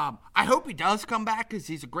 I hope he does come back because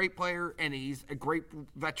he's a great player and he's a great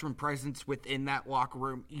veteran presence within that locker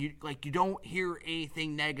room. You don't hear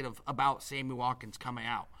anything negative about Sammy Watkins coming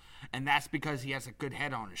out, and that's because he has a good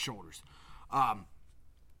head on his shoulders. I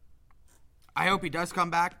hope he does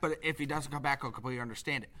come back, but if he doesn't come back, I'll completely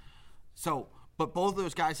understand it. So, but both of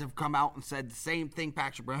those guys have come out and said the same thing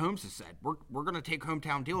Patrick Mahomes has said. We're going to take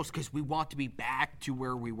hometown deals because we want to be back to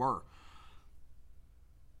where we were.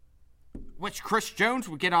 Which Chris Jones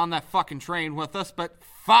would get on that fucking train with us, but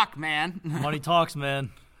fuck, man. Money talks, man.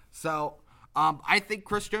 So, I think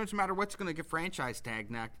Chris Jones, no matter what's going to get franchise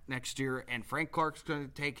tagged next year, and Frank Clark's going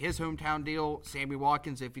to take his hometown deal. Sammy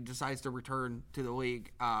Watkins, if he decides to return to the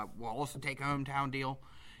league, will also take a hometown deal.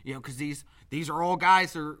 Because these are all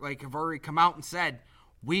guys that have already come out and said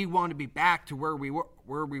we want to be back to where we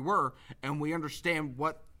were, and we understand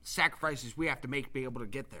what sacrifices we have to make to be able to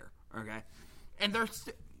get there. Okay, and there's.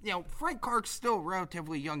 Frank Clark's still a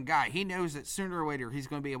relatively young guy. He knows that sooner or later he's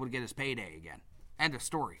going to be able to get his payday again. End of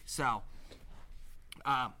story. So,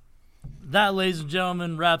 that, ladies and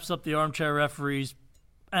gentlemen, wraps up the Armchair Referees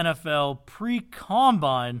NFL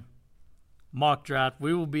pre-combine mock draft.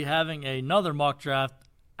 We will be having another mock draft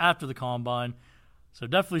after the combine, so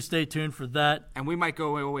definitely stay tuned for that. And we might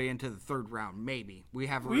go all the way into the third round, maybe. We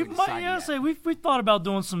haven't really decided yet. We thought about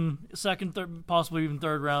doing some second, third, possibly even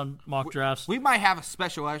third round mock drafts. We might have a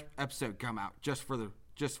special episode come out just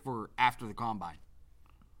for after the combine.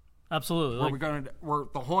 Absolutely. Where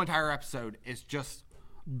the whole entire episode is just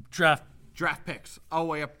draft picks all the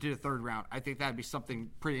way up to the third round. I think that'd be something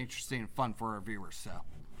pretty interesting and fun for our viewers. So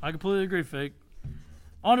I completely agree, Fake.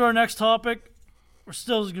 On to our next topic. We're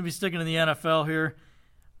still going to be sticking in the NFL here.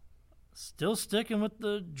 Still sticking with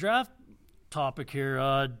the draft topic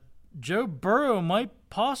here. Joe Burrow might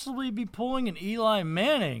possibly be pulling an Eli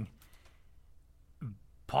Manning.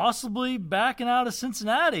 Possibly backing out of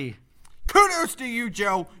Cincinnati. Kudos to you,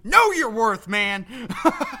 Joe. Know your worth, man.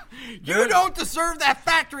 You don't deserve that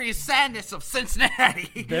factory of sadness of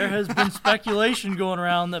Cincinnati. There has been speculation going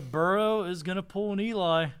around that Burrow is going to pull an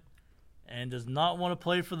Eli and does not want to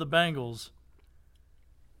play for the Bengals.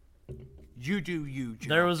 You do you, Joe.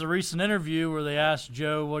 There was a recent interview where they asked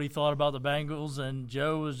Joe what he thought about the Bengals, and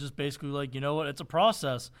Joe was just basically like, you know what, it's a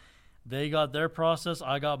process. They got their process,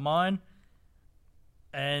 I got mine.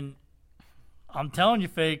 And I'm telling you,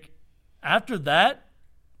 Fake, after that,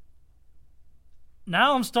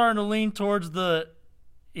 now I'm starting to lean towards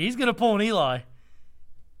he's going to pull an Eli.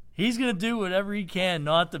 He's going to do whatever he can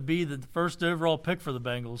not to be the first overall pick for the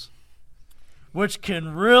Bengals, which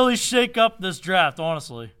can really shake up this draft,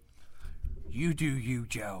 honestly. You do you,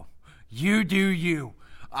 Joe. You do you.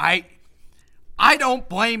 I don't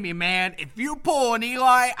blame you, man. If you pull an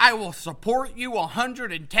Eli, I will support you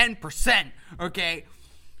 110%, okay?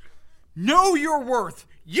 Know your worth.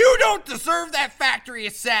 You don't deserve that factory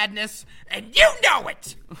of sadness, and you know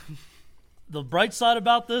it. The bright side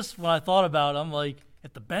about this, when I thought about it, I'm like,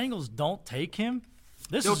 if the Bengals don't take him,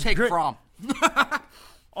 they'll take Fromm.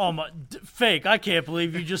 Oh my, Fake! I can't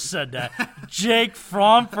believe you just said that. Jake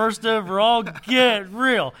Fromm, first overall. Get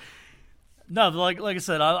real. No, like I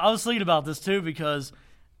said, I was thinking about this too, because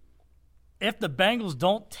if the Bengals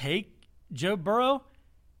don't take Joe Burrow,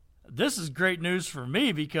 this is great news for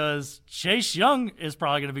me, because Chase Young is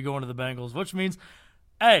probably going to be going to the Bengals, which means,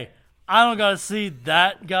 hey, I don't got to see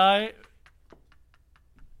that guy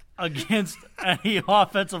against any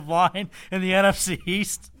offensive line in the NFC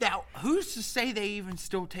East. Now, who's to say they even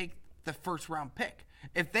still take the first-round pick?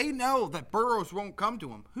 If they know that Burrows won't come to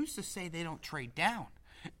them, who's to say they don't trade down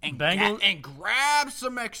and grab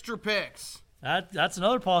some extra picks? That's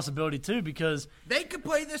another possibility, too, because they could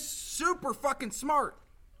play this super fucking smart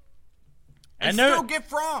and still get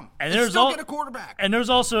Fromm and get a quarterback. And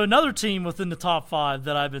there's also another team within the top 5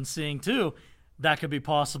 that I've been seeing, too, that could be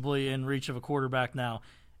possibly in reach of a quarterback now.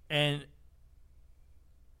 And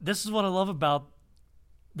this is what I love about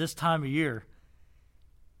this time of year,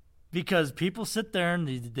 because people sit there and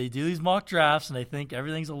they do these mock drafts and they think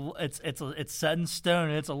everything's it's set in stone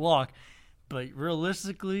and it's a lock, but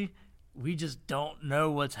realistically, we just don't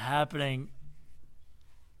know what's happening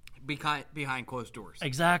behind closed doors.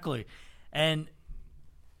 Exactly, and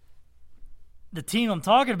the team I'm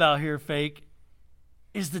talking about here, Fake,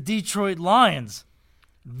 is the Detroit Lions.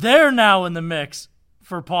 They're now in the mix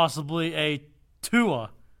for possibly a Tua.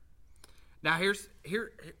 Now here's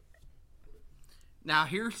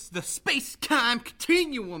the space-time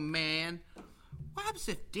continuum, man. What happens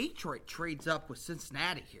if Detroit trades up with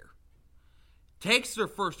Cincinnati here? Takes their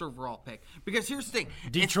first overall pick. Because here's the thing.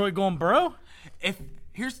 Detroit going Burrow?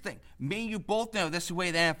 Here's the thing. Me and you both know this is the way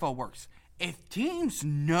the NFL works. If teams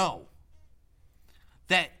know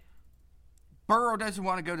that Burrow doesn't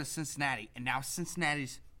want to go to Cincinnati, and now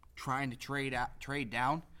Cincinnati's trying to trade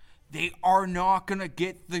down, they are not going to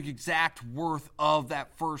get the exact worth of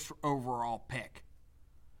that first overall pick,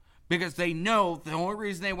 because they know the only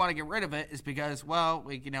reason they want to get rid of it is because, well,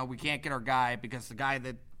 we can't get our guy because the guy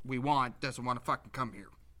that we want doesn't want to fucking come here.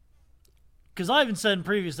 Because I even said in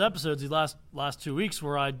previous episodes these last 2 weeks,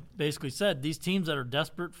 where I basically said these teams that are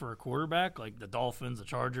desperate for a quarterback, like the Dolphins, the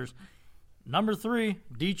Chargers, number 3,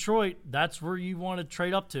 Detroit, that's where you want to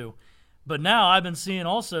trade up to. But now I've been seeing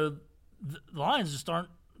also the Lions just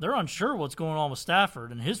they're unsure what's going on with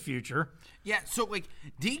Stafford and his future. Yeah, so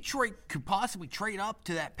Detroit could possibly trade up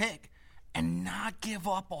to that pick and not give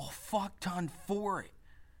up a fuck ton for it.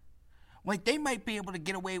 They might be able to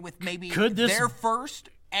get away with maybe their first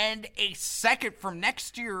and a second from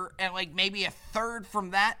next year, and maybe a third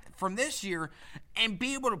from this year, and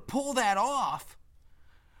be able to pull that off,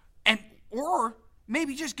 or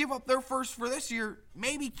maybe just give up their first for this year.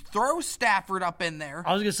 Maybe throw Stafford up in there.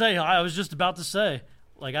 I was just about to say,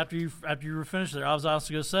 after you were finished there, I was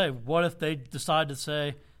also going to say, what if they decide to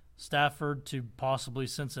say Stafford to possibly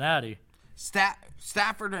Cincinnati?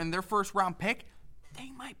 Stafford and their first round pick, they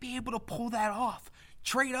might be able to pull that off.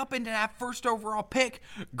 Trade up into that first overall pick,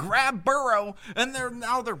 grab Burrow, and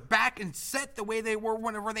they're back and set the way they were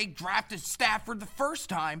whenever they drafted Stafford the first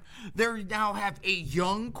time. They now have a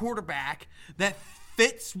young quarterback that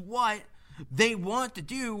fits what they want to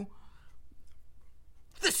do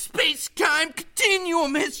The space-time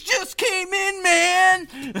continuum has just came in,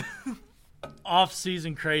 man.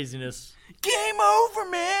 Off-season craziness. Game over,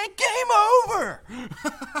 man. Game over.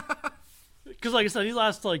 Because, like I said, these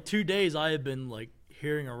last 2 days, I have been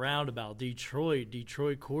hearing around about Detroit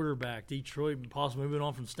quarterback, Detroit possibly moving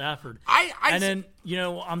on from Stafford. And then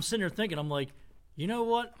I'm sitting here thinking, I'm like, you know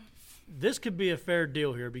what? This could be a fair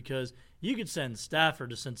deal here because you could send Stafford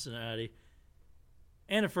to Cincinnati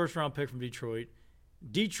and a first-round pick from Detroit.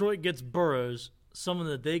 Detroit gets Burrows, someone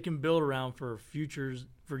that they can build around for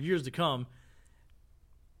years to come.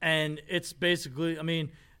 And it's basically,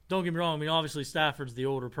 don't get me wrong. Obviously Stafford's the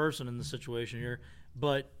older person in the situation here,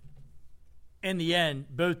 but in the end,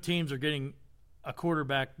 both teams are getting a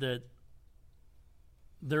quarterback that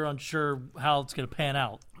they're unsure how it's going to pan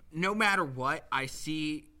out. No matter what, I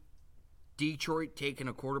see Detroit taking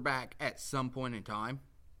a quarterback at some point in time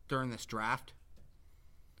during this draft.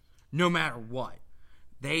 No matter what.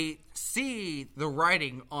 They see the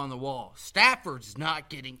writing on the wall. Stafford's not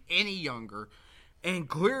getting any younger. And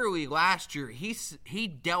clearly last year, he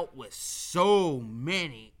dealt with so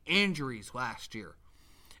many injuries last year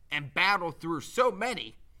and battled through so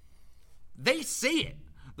many. They see it.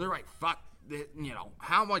 They're like, fuck,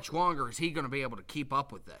 how much longer is he going to be able to keep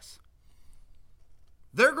up with this?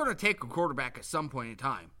 They're going to take a quarterback at some point in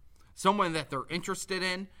time. Someone that they're interested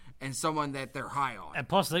in and someone that they're high on. And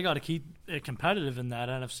plus, they got to keep it competitive in that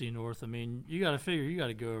NFC North. You got to figure you got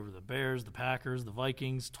to go over the Bears, the Packers, the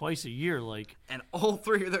Vikings twice a year. And all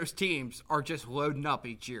three of those teams are just loading up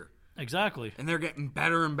each year. Exactly. And they're getting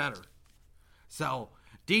better and better. So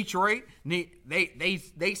Detroit, they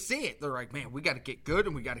see it. They're like, man, we got to get good,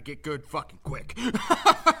 and we got to get good fucking quick.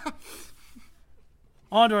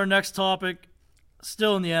 On to our next topic.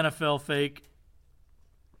 Still in the NFL, Fake.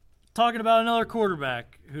 Talking about another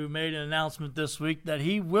quarterback who made an announcement this week that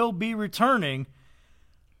he will be returning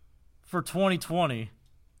for 2020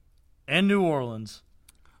 in New Orleans.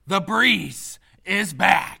 The breeze is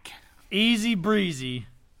back. Easy Breezy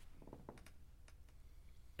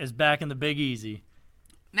is back in the Big Easy.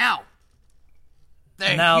 Now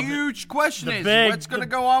the huge question is, what's going to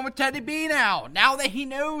go on with Teddy B now? Now that he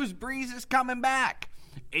knows Breeze is coming back,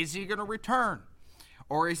 is he going to return?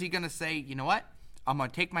 Or is he going to say, you know what? I'm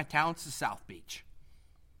going to take my talents to South Beach.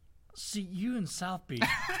 See, you in South Beach.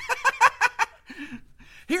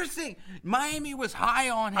 Here's the thing. Miami was high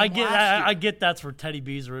on him last year. I get that's where Teddy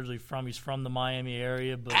B's originally from. He's from the Miami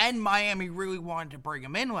area. And Miami really wanted to bring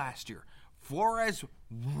him in last year. Flores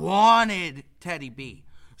wanted Teddy B.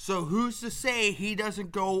 So who's to say he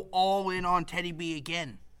doesn't go all in on Teddy B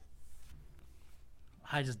again?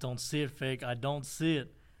 I just don't see it, Fake. I don't see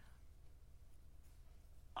it.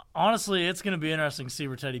 Honestly, it's going to be interesting to see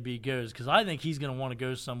where Teddy B goes because I think he's going to want to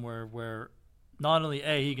go somewhere where not only,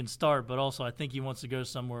 A, he can start, but also I think he wants to go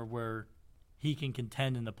somewhere where he can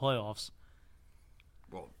contend in the playoffs.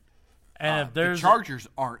 Well, and if there's the Chargers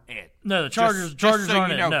aren't it. No, the Chargers so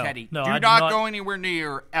aren't you know, it. No, Teddy, no, do not go anywhere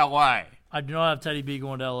near L.A. I do not have Teddy B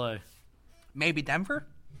going to L.A. Maybe Denver?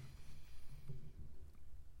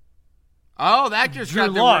 Oh, that just Drew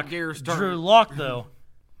got Lock. the gears turning. Drew Lock, though.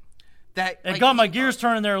 It got my gears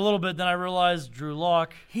turning there a little bit. Then I realized Drew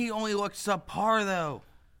Lock. He only looks subpar, though.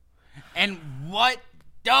 And what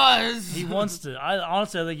does he wants to? I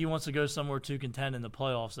think he wants to go somewhere to contend in the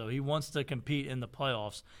playoffs. Though he wants to compete in the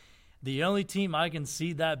playoffs. The only team I can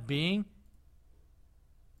see that being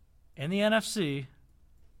in the NFC.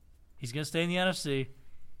 He's going to stay in the NFC.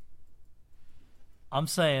 I'm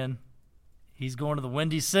saying he's going to the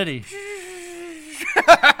Windy City.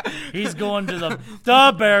 He's going to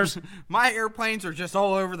the Bears. My airplanes are just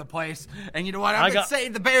all over the place, and you know what? I'm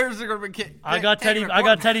saying the Bears are going to be. I got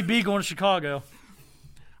Teddy B going to Chicago.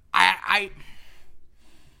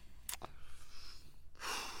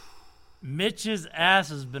 Mitch's ass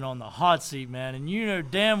has been on the hot seat, man, and you know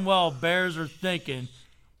damn well Bears are thinking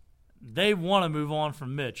they want to move on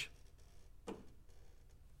from Mitch.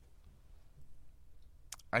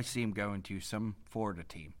 I see him going to some Florida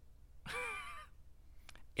team.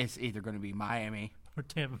 It's either going to be Miami or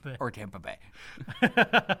Tampa Bay.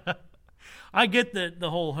 I get that the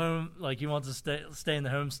whole home, he wants to stay in the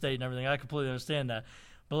home state and everything. I completely understand that.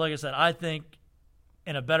 But like I said, I think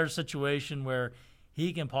in a better situation where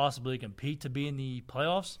he can possibly compete to be in the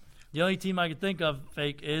playoffs, the only team I can think of,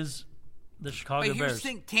 Fake, is the Chicago Bears. Here's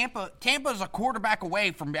the thing, Tampa's a quarterback away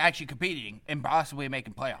from actually competing and possibly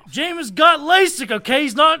making playoffs. Jameis got LASIK, okay?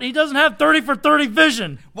 He doesn't have 30 for 30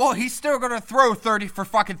 vision. Well, he's still going to throw 30 for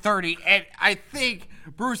fucking 30, and I think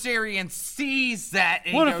Bruce Arians sees that.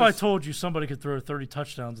 And what if I told you somebody could throw 30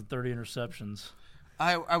 touchdowns and 30 interceptions?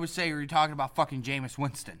 I would say you're talking about fucking Jameis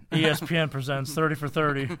Winston. ESPN presents 30 for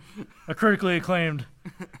 30, a critically acclaimed,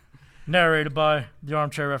 narrated by the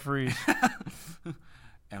armchair referees.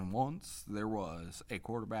 And once there was a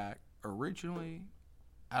quarterback originally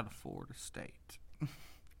out of Florida State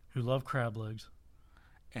who love crab legs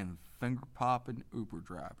and finger popping Uber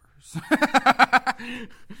drivers.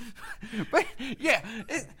 But yeah,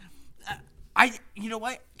 you know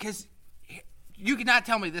what? Because you cannot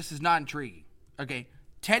tell me this is not intriguing. Okay,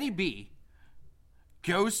 Teddy B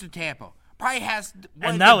goes to Tampa. Probably has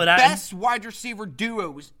one of the best wide receiver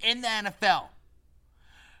duos in the NFL.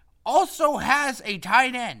 Also has a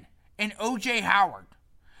tight end in O.J. Howard.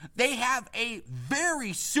 They have a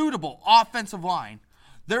very suitable offensive line.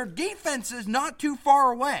 Their defense is not too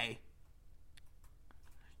far away.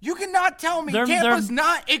 You cannot tell me Tampa's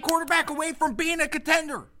not a quarterback away from being a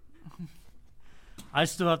contender. I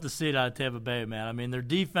still have to see it out of Tampa Bay, man. I mean, their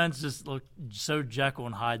defense just looked so Jekyll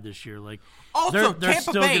and Hyde this year. Like, also, they're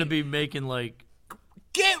still going to be making, like...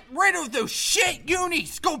 Get rid of those shit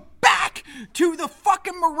unis. Go back to the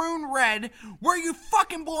fucking maroon red where you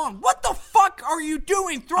fucking belong. What the fuck are you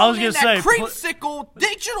doing throwing in that creamsicle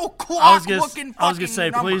digital clock looking fucking numbers? I was going to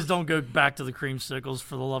say, please don't go back to the creamsicles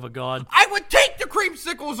for the love of God. I would take the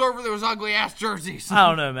creamsicles over those ugly-ass jerseys. I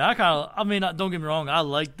don't know, man. Don't get me wrong. I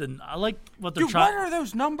like what they're trying. What are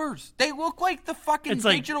those numbers? They look like the fucking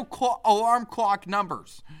digital alarm clock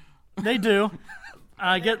numbers. They do.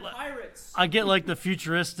 I get like the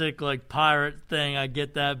futuristic like pirate thing. I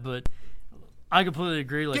get that, but I completely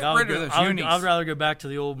agree. Like I'd rather go back to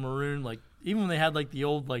the old maroon. Like even when they had like the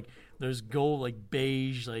old like those gold like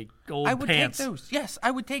beige like gold pants. I would take those. Yes, I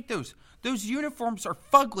would take those. Those uniforms are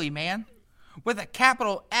fugly, man, with a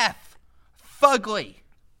capital F, fugly.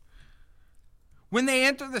 When they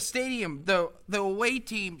enter the stadium, the away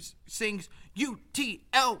team sings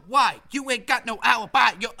U-T-L-Y. You ain't got no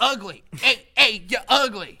alibi. You're ugly. Hey, you're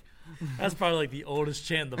ugly. That's probably like the oldest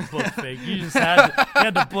chant in the book, Fake. You just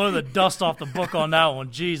had to blow the dust off the book on that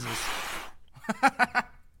one. Jesus.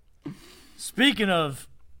 Speaking of,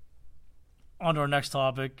 on to our next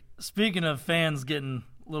topic. Speaking of fans getting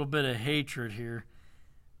a little bit of hatred here,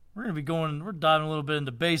 we're diving a little bit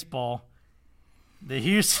into baseball. The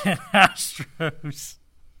Houston Astros.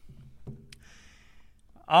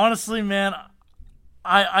 Honestly, man,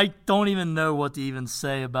 I don't even know what to even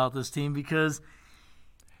say about this team because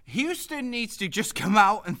Houston needs to just come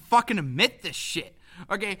out and fucking admit this shit.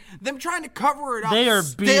 Okay, them trying to cover it up.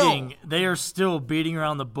 They are still beating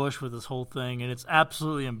around the bush with this whole thing, and it's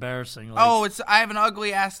absolutely embarrassing. Like, I have an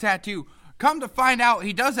ugly ass tattoo. Come to find out,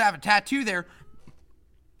 he does have a tattoo there.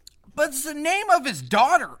 But it's the name of his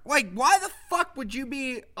daughter. Like, why the fuck would you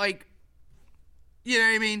be, like, you know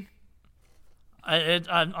what I mean?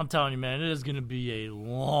 I'm telling you, man, it is going to be a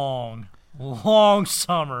long, long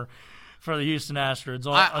summer for the Houston Astros,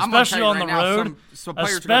 especially on the road.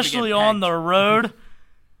 Especially on the road.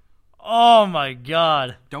 Oh, my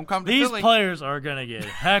God. Don't come to These Philly. Players are going to get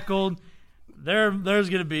heckled. There's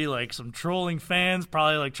going to be, like, some trolling fans,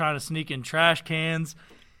 probably, like, trying to sneak in trash cans.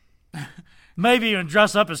 Maybe even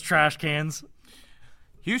dress up as trash cans.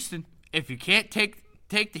 Houston, if you can't take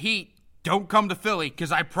the heat, don't come to Philly,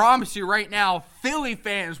 because I promise you right now, Philly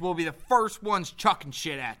fans will be the first ones chucking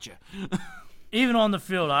shit at you. Even on the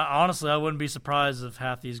field, I wouldn't be surprised if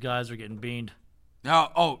half these guys are getting beaned.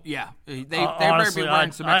 Oh yeah. They better be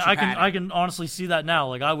wearing some extra padding. I can honestly see that now.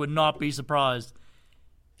 Like, I would not be surprised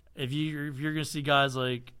if you're going to see guys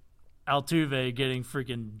like Altuve getting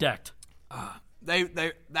freaking decked.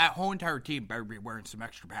 That whole entire team better be wearing some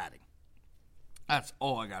extra padding. That's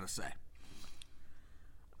all I gotta say.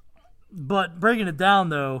 But breaking it down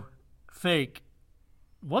though, Fake,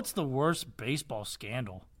 what's the worst baseball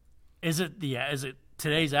scandal? Is it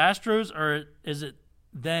today's Astros, or is it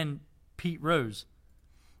then Pete Rose,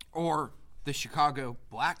 or the Chicago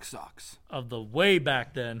Black Sox of the way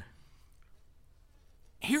back then?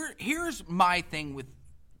 Here's my thing with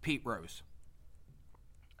Pete Rose.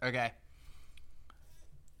 Okay.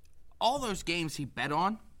 All those games he bet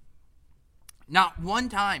on, not one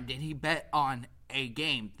time did he bet on a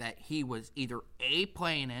game that he was either A,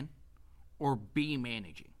 playing in, or B,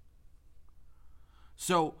 managing.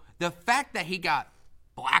 So the fact that he got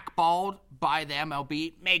blackballed by the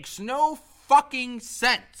MLB makes no fucking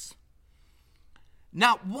sense.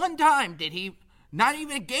 Not one time did he, not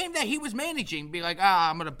even a game that he was managing, be like,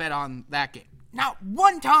 I'm going to bet on that game. Not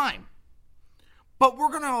one time. But we're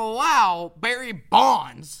going to allow Barry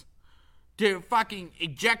Bonds to fucking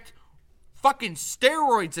eject fucking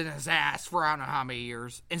steroids in his ass for I don't know how many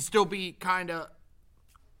years and still be kind of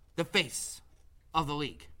the face of the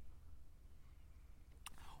league.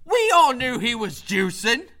 We all knew he was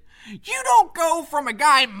juicing. You don't go from a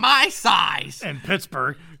guy my size in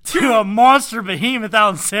Pittsburgh to a monster behemoth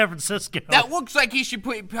out in San Francisco. That looks like he should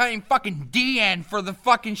be playing fucking DN for the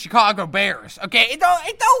fucking Chicago Bears. Okay, it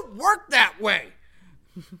don't work that way.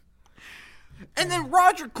 And then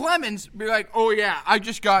Roger Clemens be like, oh yeah, I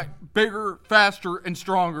just got bigger, faster, and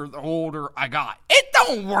stronger the older I got. It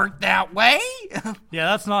don't work that way. Yeah,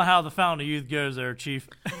 that's not how the Fountain of Youth goes there, Chief.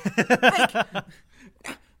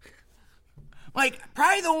 Like,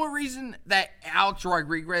 probably the only reason that Alex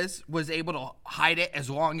Rodriguez was able to hide it as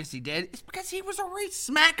long as he did is because he was already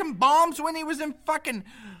smacking bombs when he was in fucking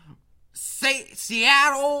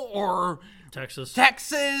Seattle or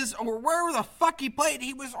Texas or wherever the fuck he played.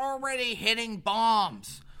 He was already hitting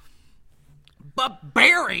bombs. But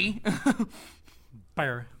Barry...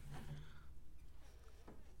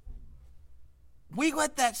 We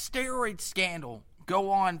let that steroid scandal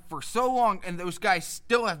go on for so long, and those guys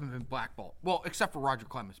still haven't been blackballed. Well, except for Roger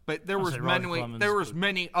Clemens. But there was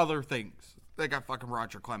many other things that got fucking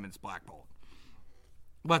Roger Clemens blackballed.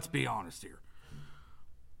 Let's be honest here.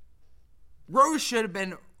 Rose should have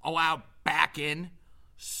been allowed back in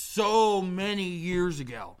so many years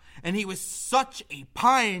ago, and he was such a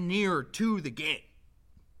pioneer to the game.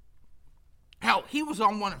 Hell, he was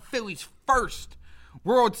on one of Philly's first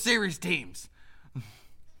World Series teams.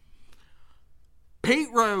 Pete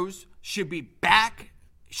Rose should be back,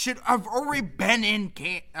 should have already been in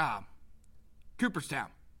Cooperstown.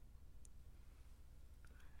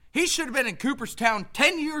 He should have been in Cooperstown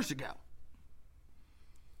 10 years ago.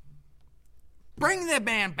 Bring the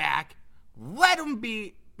man back, let him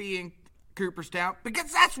be in Cooperstown,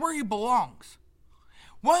 because that's where he belongs.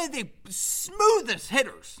 One of the smoothest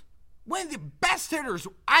hitters, one of the best hitters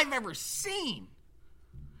I've ever seen.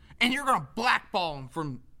 And you're going to blackball him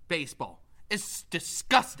from baseball. It's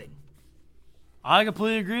disgusting. I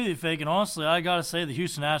completely agree with you, Fake. And honestly, I got to say the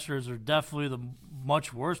Houston Astros are definitely the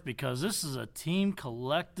much worse because this is a team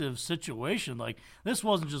collective situation. Like, this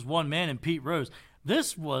wasn't just one man in Pete Rose.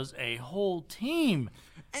 This was a whole team.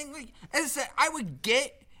 And like, as I said, I would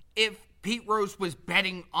get if Pete Rose was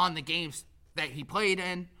betting on the games that he played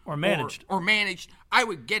in. Or managed. Or managed. I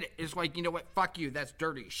would get it. It's like, you know what? Fuck you. That's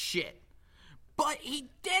dirty as shit. But he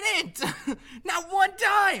didn't. Not one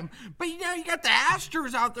time. But you know, you got the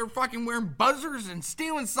Astros out there fucking wearing buzzers and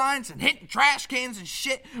stealing signs and hitting trash cans and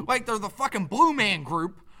shit like they're the fucking Blue Man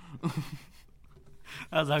Group.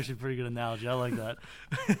 That was actually a pretty good analogy. I like that.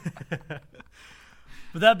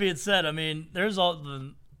 But that being said, I mean, there's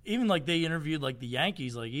even like they interviewed like the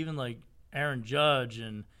Yankees, like even like Aaron Judge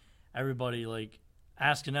and everybody like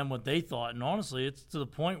asking them what they thought. And honestly, it's to the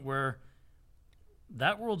point where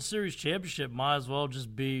that World Series championship might as well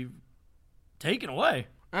just be taken away.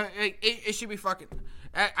 It should be fucking...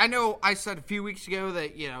 I know I said a few weeks ago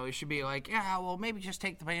that, you know, it should be like, yeah, well, maybe just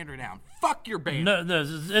take the banner down. Fuck your banner.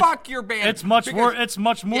 No, fuck your banner. It's much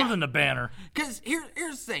more than a banner. Because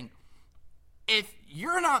here's the thing. If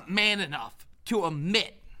you're not man enough to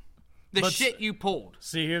admit the shit you pulled...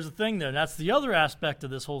 See, here's the thing, though. That's the other aspect of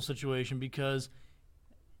this whole situation, because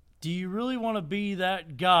do you really want to be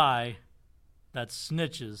that guy that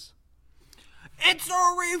snitches? It's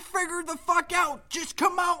already figured the fuck out. Just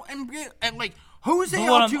come out and like, Jose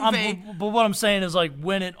Altuve. But what I'm saying is, like,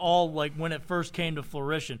 when it first came to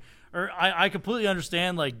fruition, or I completely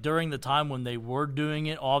understand, like, during the time when they were doing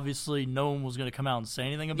it, obviously no one was going to come out and say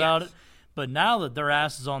anything about it. But now that their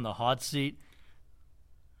ass is on the hot seat,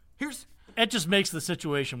 it just makes the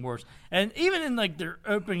situation worse. And even in, like, their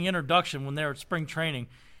opening introduction when they were at spring training,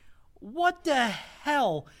 what the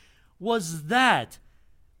hell was that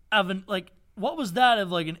what was that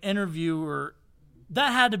of like an interview? Or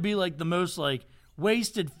that had to be like the most like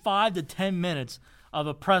wasted 5 to 10 minutes of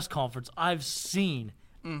a press conference I've seen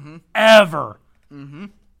ever.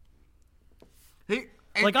 I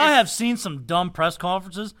have seen some dumb press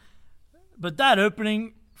conferences, but that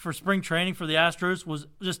opening for spring training for the Astros was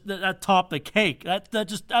just that topped the cake. That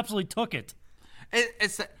just absolutely took it.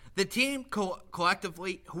 It's the team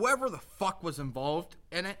collectively, whoever the fuck was involved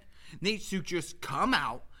in it, needs to just come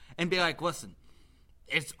out and be like, listen,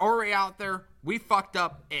 it's already out there. We fucked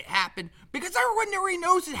up. It happened. Because everyone already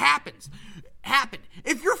knows it happened.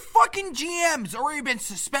 If your fucking GM's already been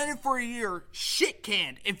suspended for a year, shit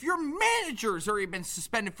canned. If your manager's already been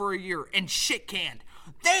suspended for a year and shit canned,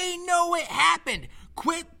 they know it happened.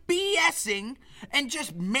 Quit BSing and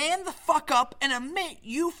just man the fuck up and admit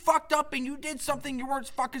you fucked up and you did something you weren't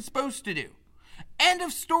fucking supposed to do. End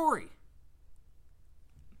of story.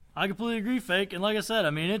 I completely agree, Fake. And like I said, I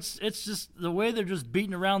mean, it's just the way they're just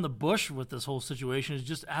beating around the bush with this whole situation is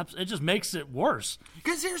just it just makes it worse.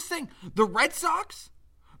 Because here's the thing: the Red Sox,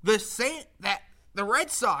 the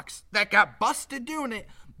Red Sox that got busted doing it,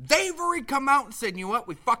 they've already come out and said, you know what,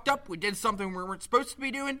 we fucked up, we did something we weren't supposed to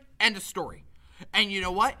be doing, end of story. And you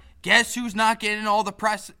know what? Guess who's not getting all the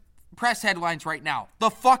press headlines right now? The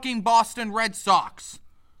fucking Boston Red Sox.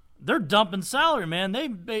 They're dumping salary, man.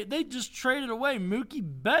 They just traded away Mookie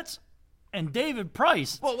Betts and David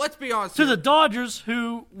Price. Well, let's be honest. To the Dodgers,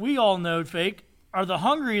 who we all know, Fake, are the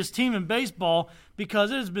hungriest team in baseball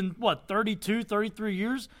because it has been, 32, 33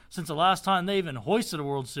 years since the last time they even hoisted a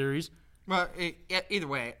World Series. Well, either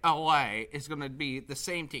way, LA is going to be the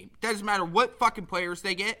same team. Doesn't matter what fucking players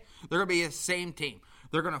they get, they're going to be the same team.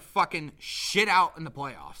 They're going to fucking shit out in the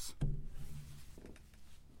playoffs.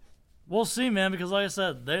 We'll see, man, because like I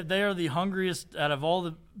said, they are the hungriest out of all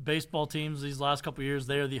the baseball teams these last couple of years.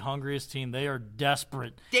 They are the hungriest team. They are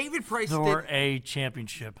desperate David Price for a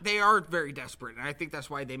championship. They are very desperate, and I think that's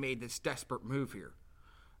why they made this desperate move here.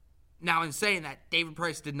 Now, in saying that, David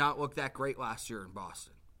Price did not look that great last year in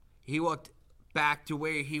Boston. He looked back to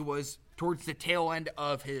where he was towards the tail end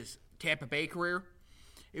of his Tampa Bay career.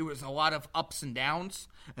 It was a lot of ups and downs,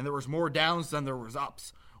 and there was more downs than there was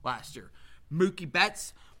ups last year. Mookie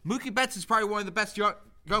Betts is probably one of the best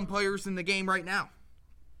young players in the game right now.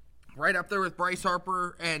 Right up there with Bryce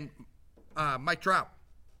Harper and Mike Trout.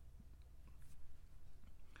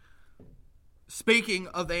 Speaking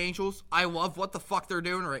of the Angels, I love what the fuck they're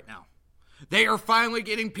doing right now. They are finally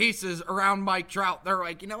getting pieces around Mike Trout. They're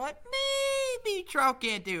like, you know what? Maybe Trout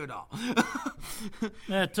can't do it all.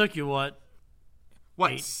 Yeah, it took you what?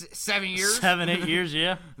 7 years? 7, 8 years,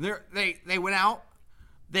 yeah. They went out.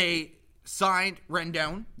 They signed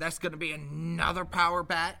Rendon. That's going to be another power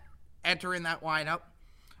bat entering that lineup.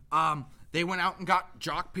 They went out and got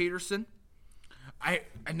Jock Peterson.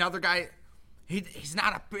 Another guy. He's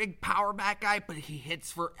not a big power bat guy, but he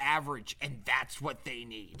hits for average, and that's what they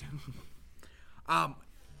need.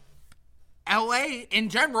 LA in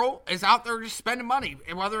general is out there just spending money,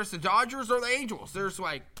 and whether it's the Dodgers or the Angels, there's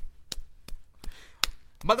like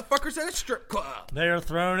motherfuckers at a strip club. They are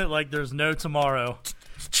throwing it like there's no tomorrow.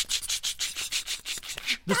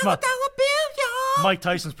 Mike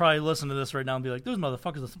Tyson's probably listening to this right now and be like, those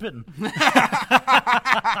motherfuckers are spitting.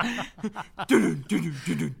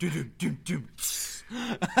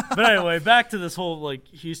 But anyway, back to this whole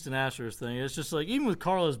Houston Astros thing. It's just even with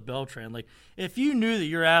Carlos Beltran, if you knew that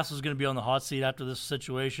your ass was going to be on the hot seat after this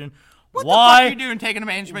situation, what the fuck are you doing taking a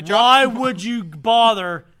management job? Why would you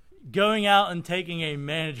bother going out and taking a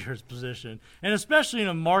manager's position? And especially in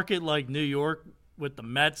a market like New York with the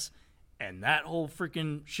Mets and that whole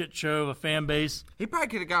freaking shit show of a fan base. He probably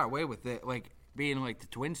could have got away with it, being the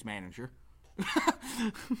Twins manager.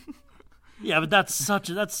 Yeah, but that's a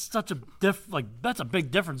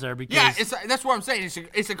big difference there because that's what I'm saying.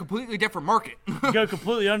 It's a completely different market. You go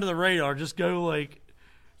completely under the radar. Just go it's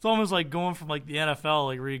almost like going from the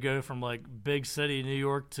NFL, where you go from big city New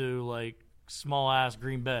York to small ass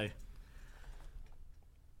Green Bay.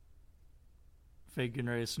 Fake getting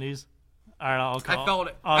ready to sneeze. All right, I felt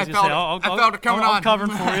it. I felt it coming on. I'm covering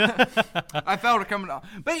for you. I felt it coming on.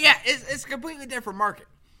 But yeah, it's a completely different market.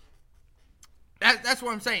 That's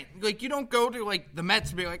what I'm saying. You don't go to the Mets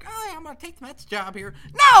and be like, oh yeah, I'm gonna take the Mets job here.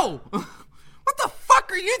 No. What the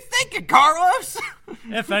fuck are you thinking, Carlos?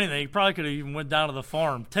 If anything, you probably could have even went down to the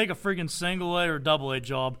farm, take a freaking single A or double A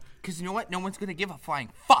job. Because you know what? No one's gonna give a flying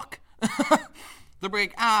fuck. They'll be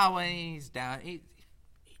like, well, he's down. He's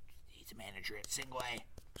a manager at single A.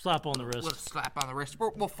 Slap on the wrist. Little slap on the wrist.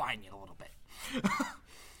 We'll fine you a little bit.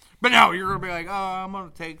 But no, you're gonna be like, oh, I'm gonna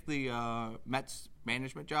take the Mets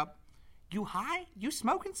management job. You high? You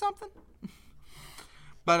smoking something?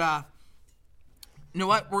 But, you know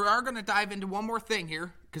what? We are going to dive into one more thing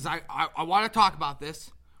here because I want to talk about this.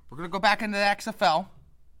 We're going to go back into the XFL.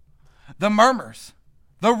 The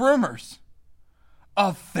rumors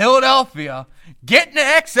of Philadelphia getting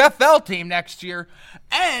an XFL team next year.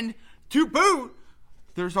 And to boot,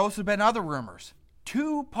 there's also been other rumors.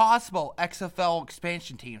 2 possible XFL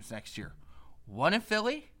expansion teams next year. One in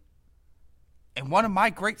Philly. And one in my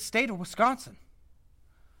great state of Wisconsin.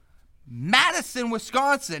 Madison,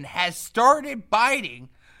 Wisconsin has started biting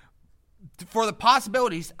for the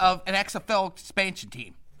possibilities of an XFL expansion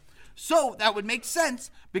team. So that would make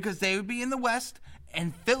sense because they would be in the West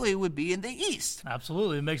and Philly would be in the East.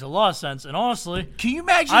 Absolutely. It makes a lot of sense. And honestly, can you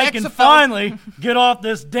imagine I can finally get off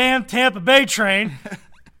this damn Tampa Bay train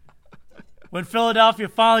when Philadelphia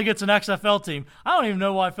finally gets an XFL team. I don't even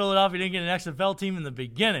know why Philadelphia didn't get an XFL team in the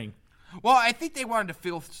beginning. Well, I think they wanted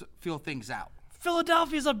to feel things out.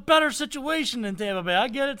 Philadelphia's a better situation than Tampa Bay. I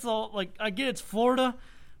get it's Florida,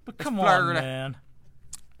 but come on, man.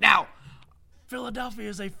 Now, Philadelphia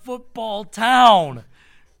is a football town.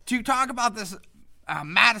 to talk about this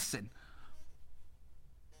Madison,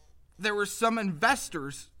 there were some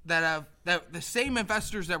investors that the same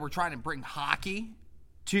investors that were trying to bring hockey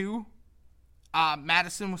to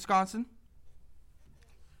Madison, Wisconsin,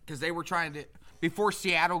 because they were trying to, before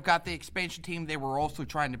Seattle got the expansion team, they were also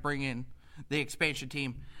trying to bring in the expansion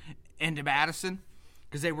team into Madison,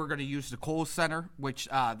 because they were going to use the Kohl Center, which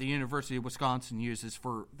the University of Wisconsin uses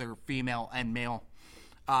for their female and male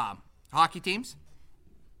hockey teams.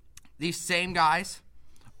 These same guys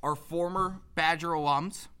are former Badger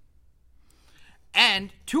alums,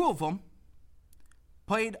 and two of them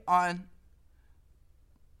played on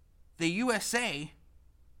the USA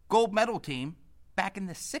gold medal team back in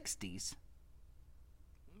the 60s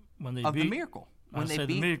when they of beat the Miracle. When they beat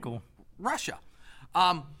the Miracle. Russia.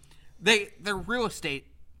 They're real estate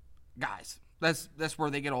guys. That's where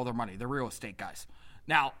they get all their money. They're real estate guys.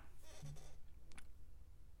 Now,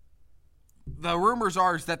 the rumors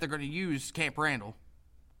are is that they're going to use Camp Randall.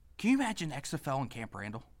 Can you imagine XFL in Camp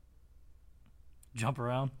Randall? Jump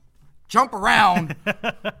around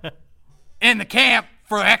in the camp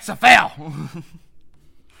for the XFL.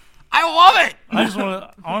 I love it. I just want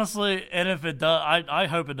to, honestly, and if it does, I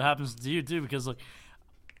hope it happens to you too, because, like,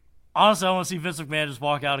 honestly, I want to see Vince McMahon just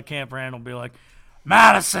walk out of Camp Randall and be like,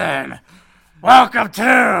 Madison, welcome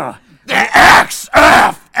to the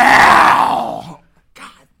XFL.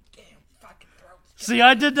 God damn fucking throat. See,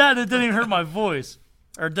 I did that and it didn't even hurt my voice.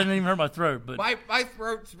 Or it didn't even hurt my throat. But my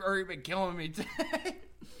throat's already been killing me today.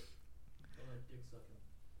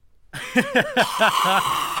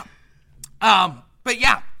 But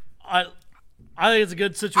yeah. I think it's a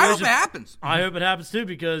good situation. I hope it happens. I hope it happens too,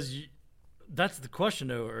 because that's the question,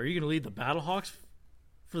 though. Are you going to lead the Battlehawks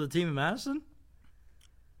for the team in Madison?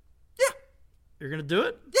 Yeah. You're going to do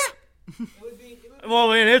it? Yeah. Well,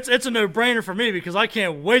 man, it's a no-brainer for me, because I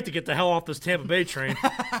can't wait to get the hell off this Tampa Bay train.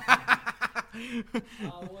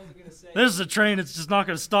 This is a train that's just not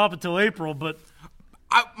going to stop until April. But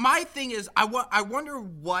my thing is, I wonder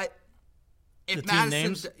what if the team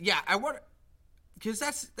names. Yeah, I wonder, because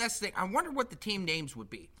that's the thing. I wonder what the team names would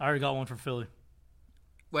be. I already got one for Philly.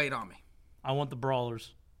 Lay it on me. I want the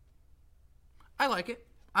Brawlers. I like it.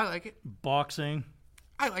 Boxing.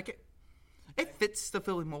 I like it. It fits the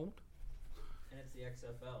Philly mold. And it's the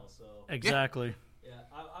XFL, so Exactly. yeah.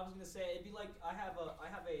 I was gonna say it'd be like I have a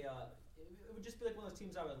it would just be like one of those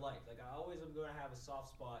teams I would like. Like I always am going to have a soft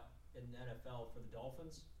spot in the NFL for the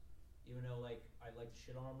Dolphins, even though like I'd like to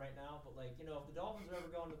shit on them right now. But like, you know, if the Dolphins are ever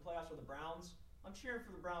going to the playoffs or the Browns, I'm cheering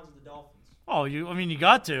for the Browns and the Dolphins. Oh, you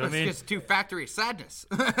got to. It's just two factory of sadness.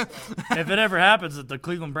 If it ever happens that the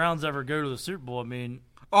Cleveland Browns ever go to the Super Bowl,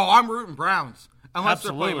 I'm rooting Browns unless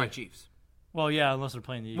Absolutely. they're playing my Chiefs. Well, yeah, unless they're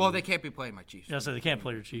playing the Eagles. Well, they can't be playing my Chiefs. Yeah, so they can't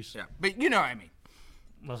play your Chiefs. Yeah, but you know what I mean.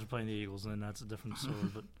 Unless they're playing the Eagles, then that's a different story.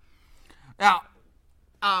 But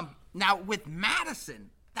now with Madison,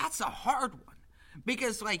 that's a hard one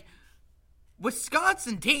because like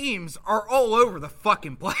Wisconsin teams are all over the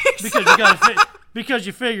fucking place. Because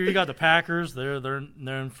you figure you got the Packers, they're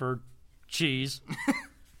known for cheese.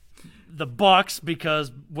 The Bucks,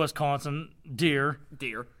 because Wisconsin, deer.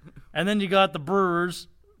 And then you got the Brewers,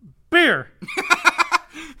 beer.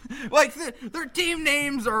 Like their team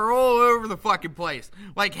names are all over the fucking place.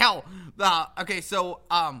 Like hell, so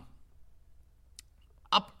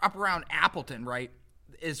up around Appleton, right,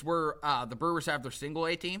 is where the Brewers have their single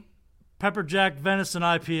A team. Pepper Jack Venison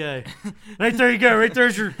IPA. Right there you go. Right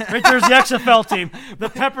there's the XFL team. The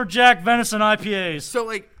Pepper Jack Venison IPAs. So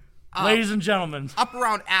like, ladies and gentlemen, up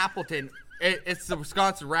around Appleton, it's the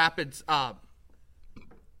Wisconsin Rapids. I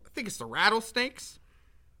think it's the Rattlesnakes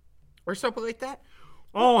or something like that.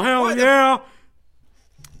 Oh hell yeah!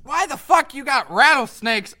 Why the fuck you got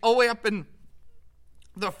rattlesnakes all the way up in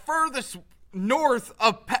the furthest north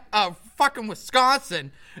of fucking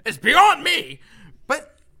Wisconsin? It's beyond me.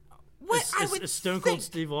 But what is Stone Cold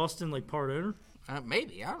Steve Austin like part owner?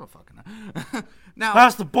 Maybe, I don't fucking know. Now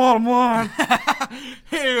that's the bottom line.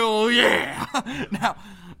 Hell yeah!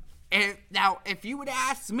 Now, if you would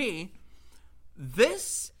ask me,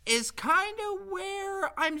 this is kind of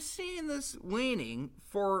where I'm seeing this leaning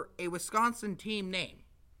for a Wisconsin team name.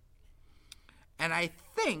 And I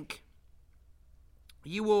think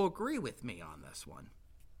you will agree with me on this one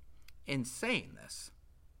in saying this.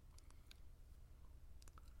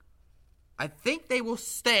 I think they will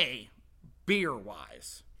stay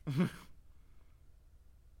beer-wise.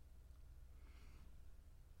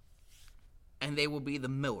 And they will be the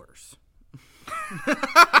Millers.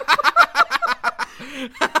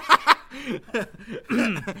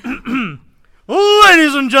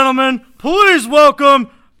 Ladies and gentlemen, please welcome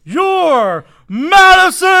your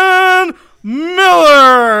Madison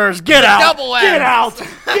Millers! Get out! double M's. Get out!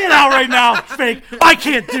 Get out right now, fake! I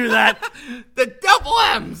can't do that. The double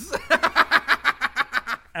M's.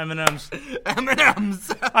 M&M's.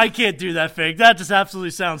 I can't do that, fake. That just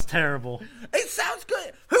absolutely sounds terrible. It sounds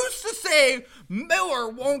good. Who's to say Miller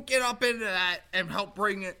won't get up into that and help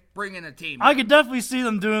bring in a team? I could definitely see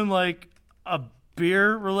them doing like a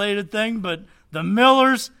beer-related thing, but the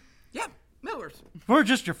Millers. Yeah, Millers. We're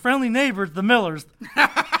just your friendly neighbors, the Millers.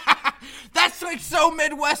 That's like so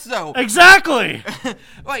Midwest though. Exactly.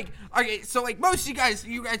 Like, okay, so like most of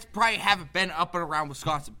you guys probably haven't been up and around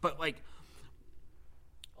Wisconsin, but like,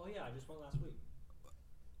 Oh yeah, I just went last week.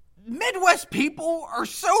 Midwest people are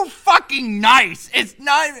so fucking nice. It's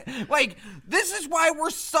not like, this is why we're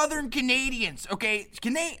Southern Canadians, okay?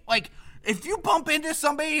 Like, if you bump into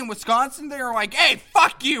somebody in Wisconsin, they're like, hey,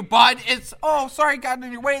 fuck you, bud. It's, oh, sorry, got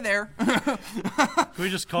in your way there. Can we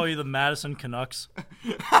just call you the Madison Canucks?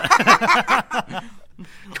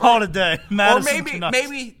 Call it a day. Madison Canucks.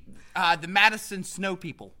 Maybe the Madison Snow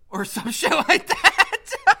People or some shit like that.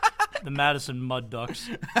 The Madison Mud Ducks.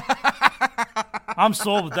 I'm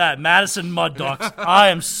sold with that. Madison Mud Ducks. I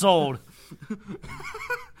am sold.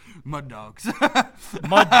 Mud Dogs.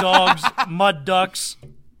 Mud Dogs, Mud Ducks.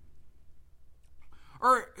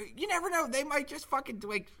 Or, you never know, they might just fucking,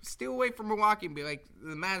 like, steal away from Milwaukee and be like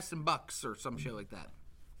the Madison Bucks or some shit like that.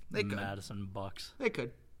 They could. Madison Bucks. They could.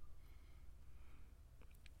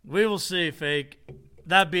 We will see, fake.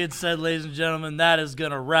 That being said, ladies and gentlemen, that is going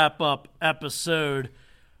to wrap up episode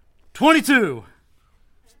 22.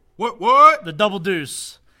 What? The Double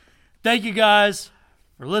Deuce. Thank you guys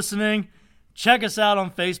for listening. Check us out on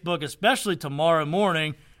Facebook, especially tomorrow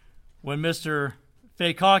morning when Mr.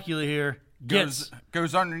 Fake Hocula here goes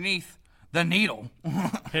underneath the needle.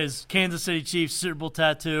 His Kansas City Chiefs Super Bowl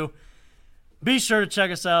tattoo. Be sure to check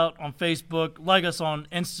us out on Facebook. Like us on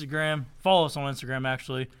Instagram. Follow us on Instagram,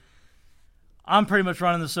 actually. I'm pretty much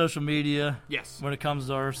running the social media when it comes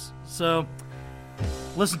to ours. So,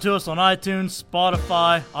 listen to us on iTunes,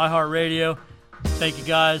 Spotify, iHeartRadio. Thank you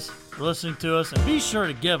guys for listening to us. And be sure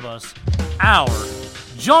to give us our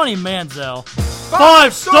Johnny Manziel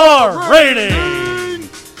 5-star rating.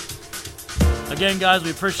 Again, guys,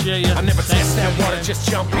 we appreciate you. I never test that water, just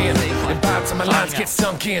jump in. And vibe till my lines get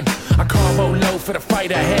sunk in. I carbo low for the fight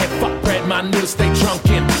ahead. Fuck bread, my noodles stay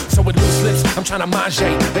drunken. So with loose lips, I'm trying to mange.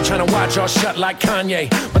 They trying to watch all shut like Kanye.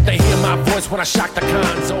 But they hear my voice when I shock the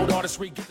cons. Old artists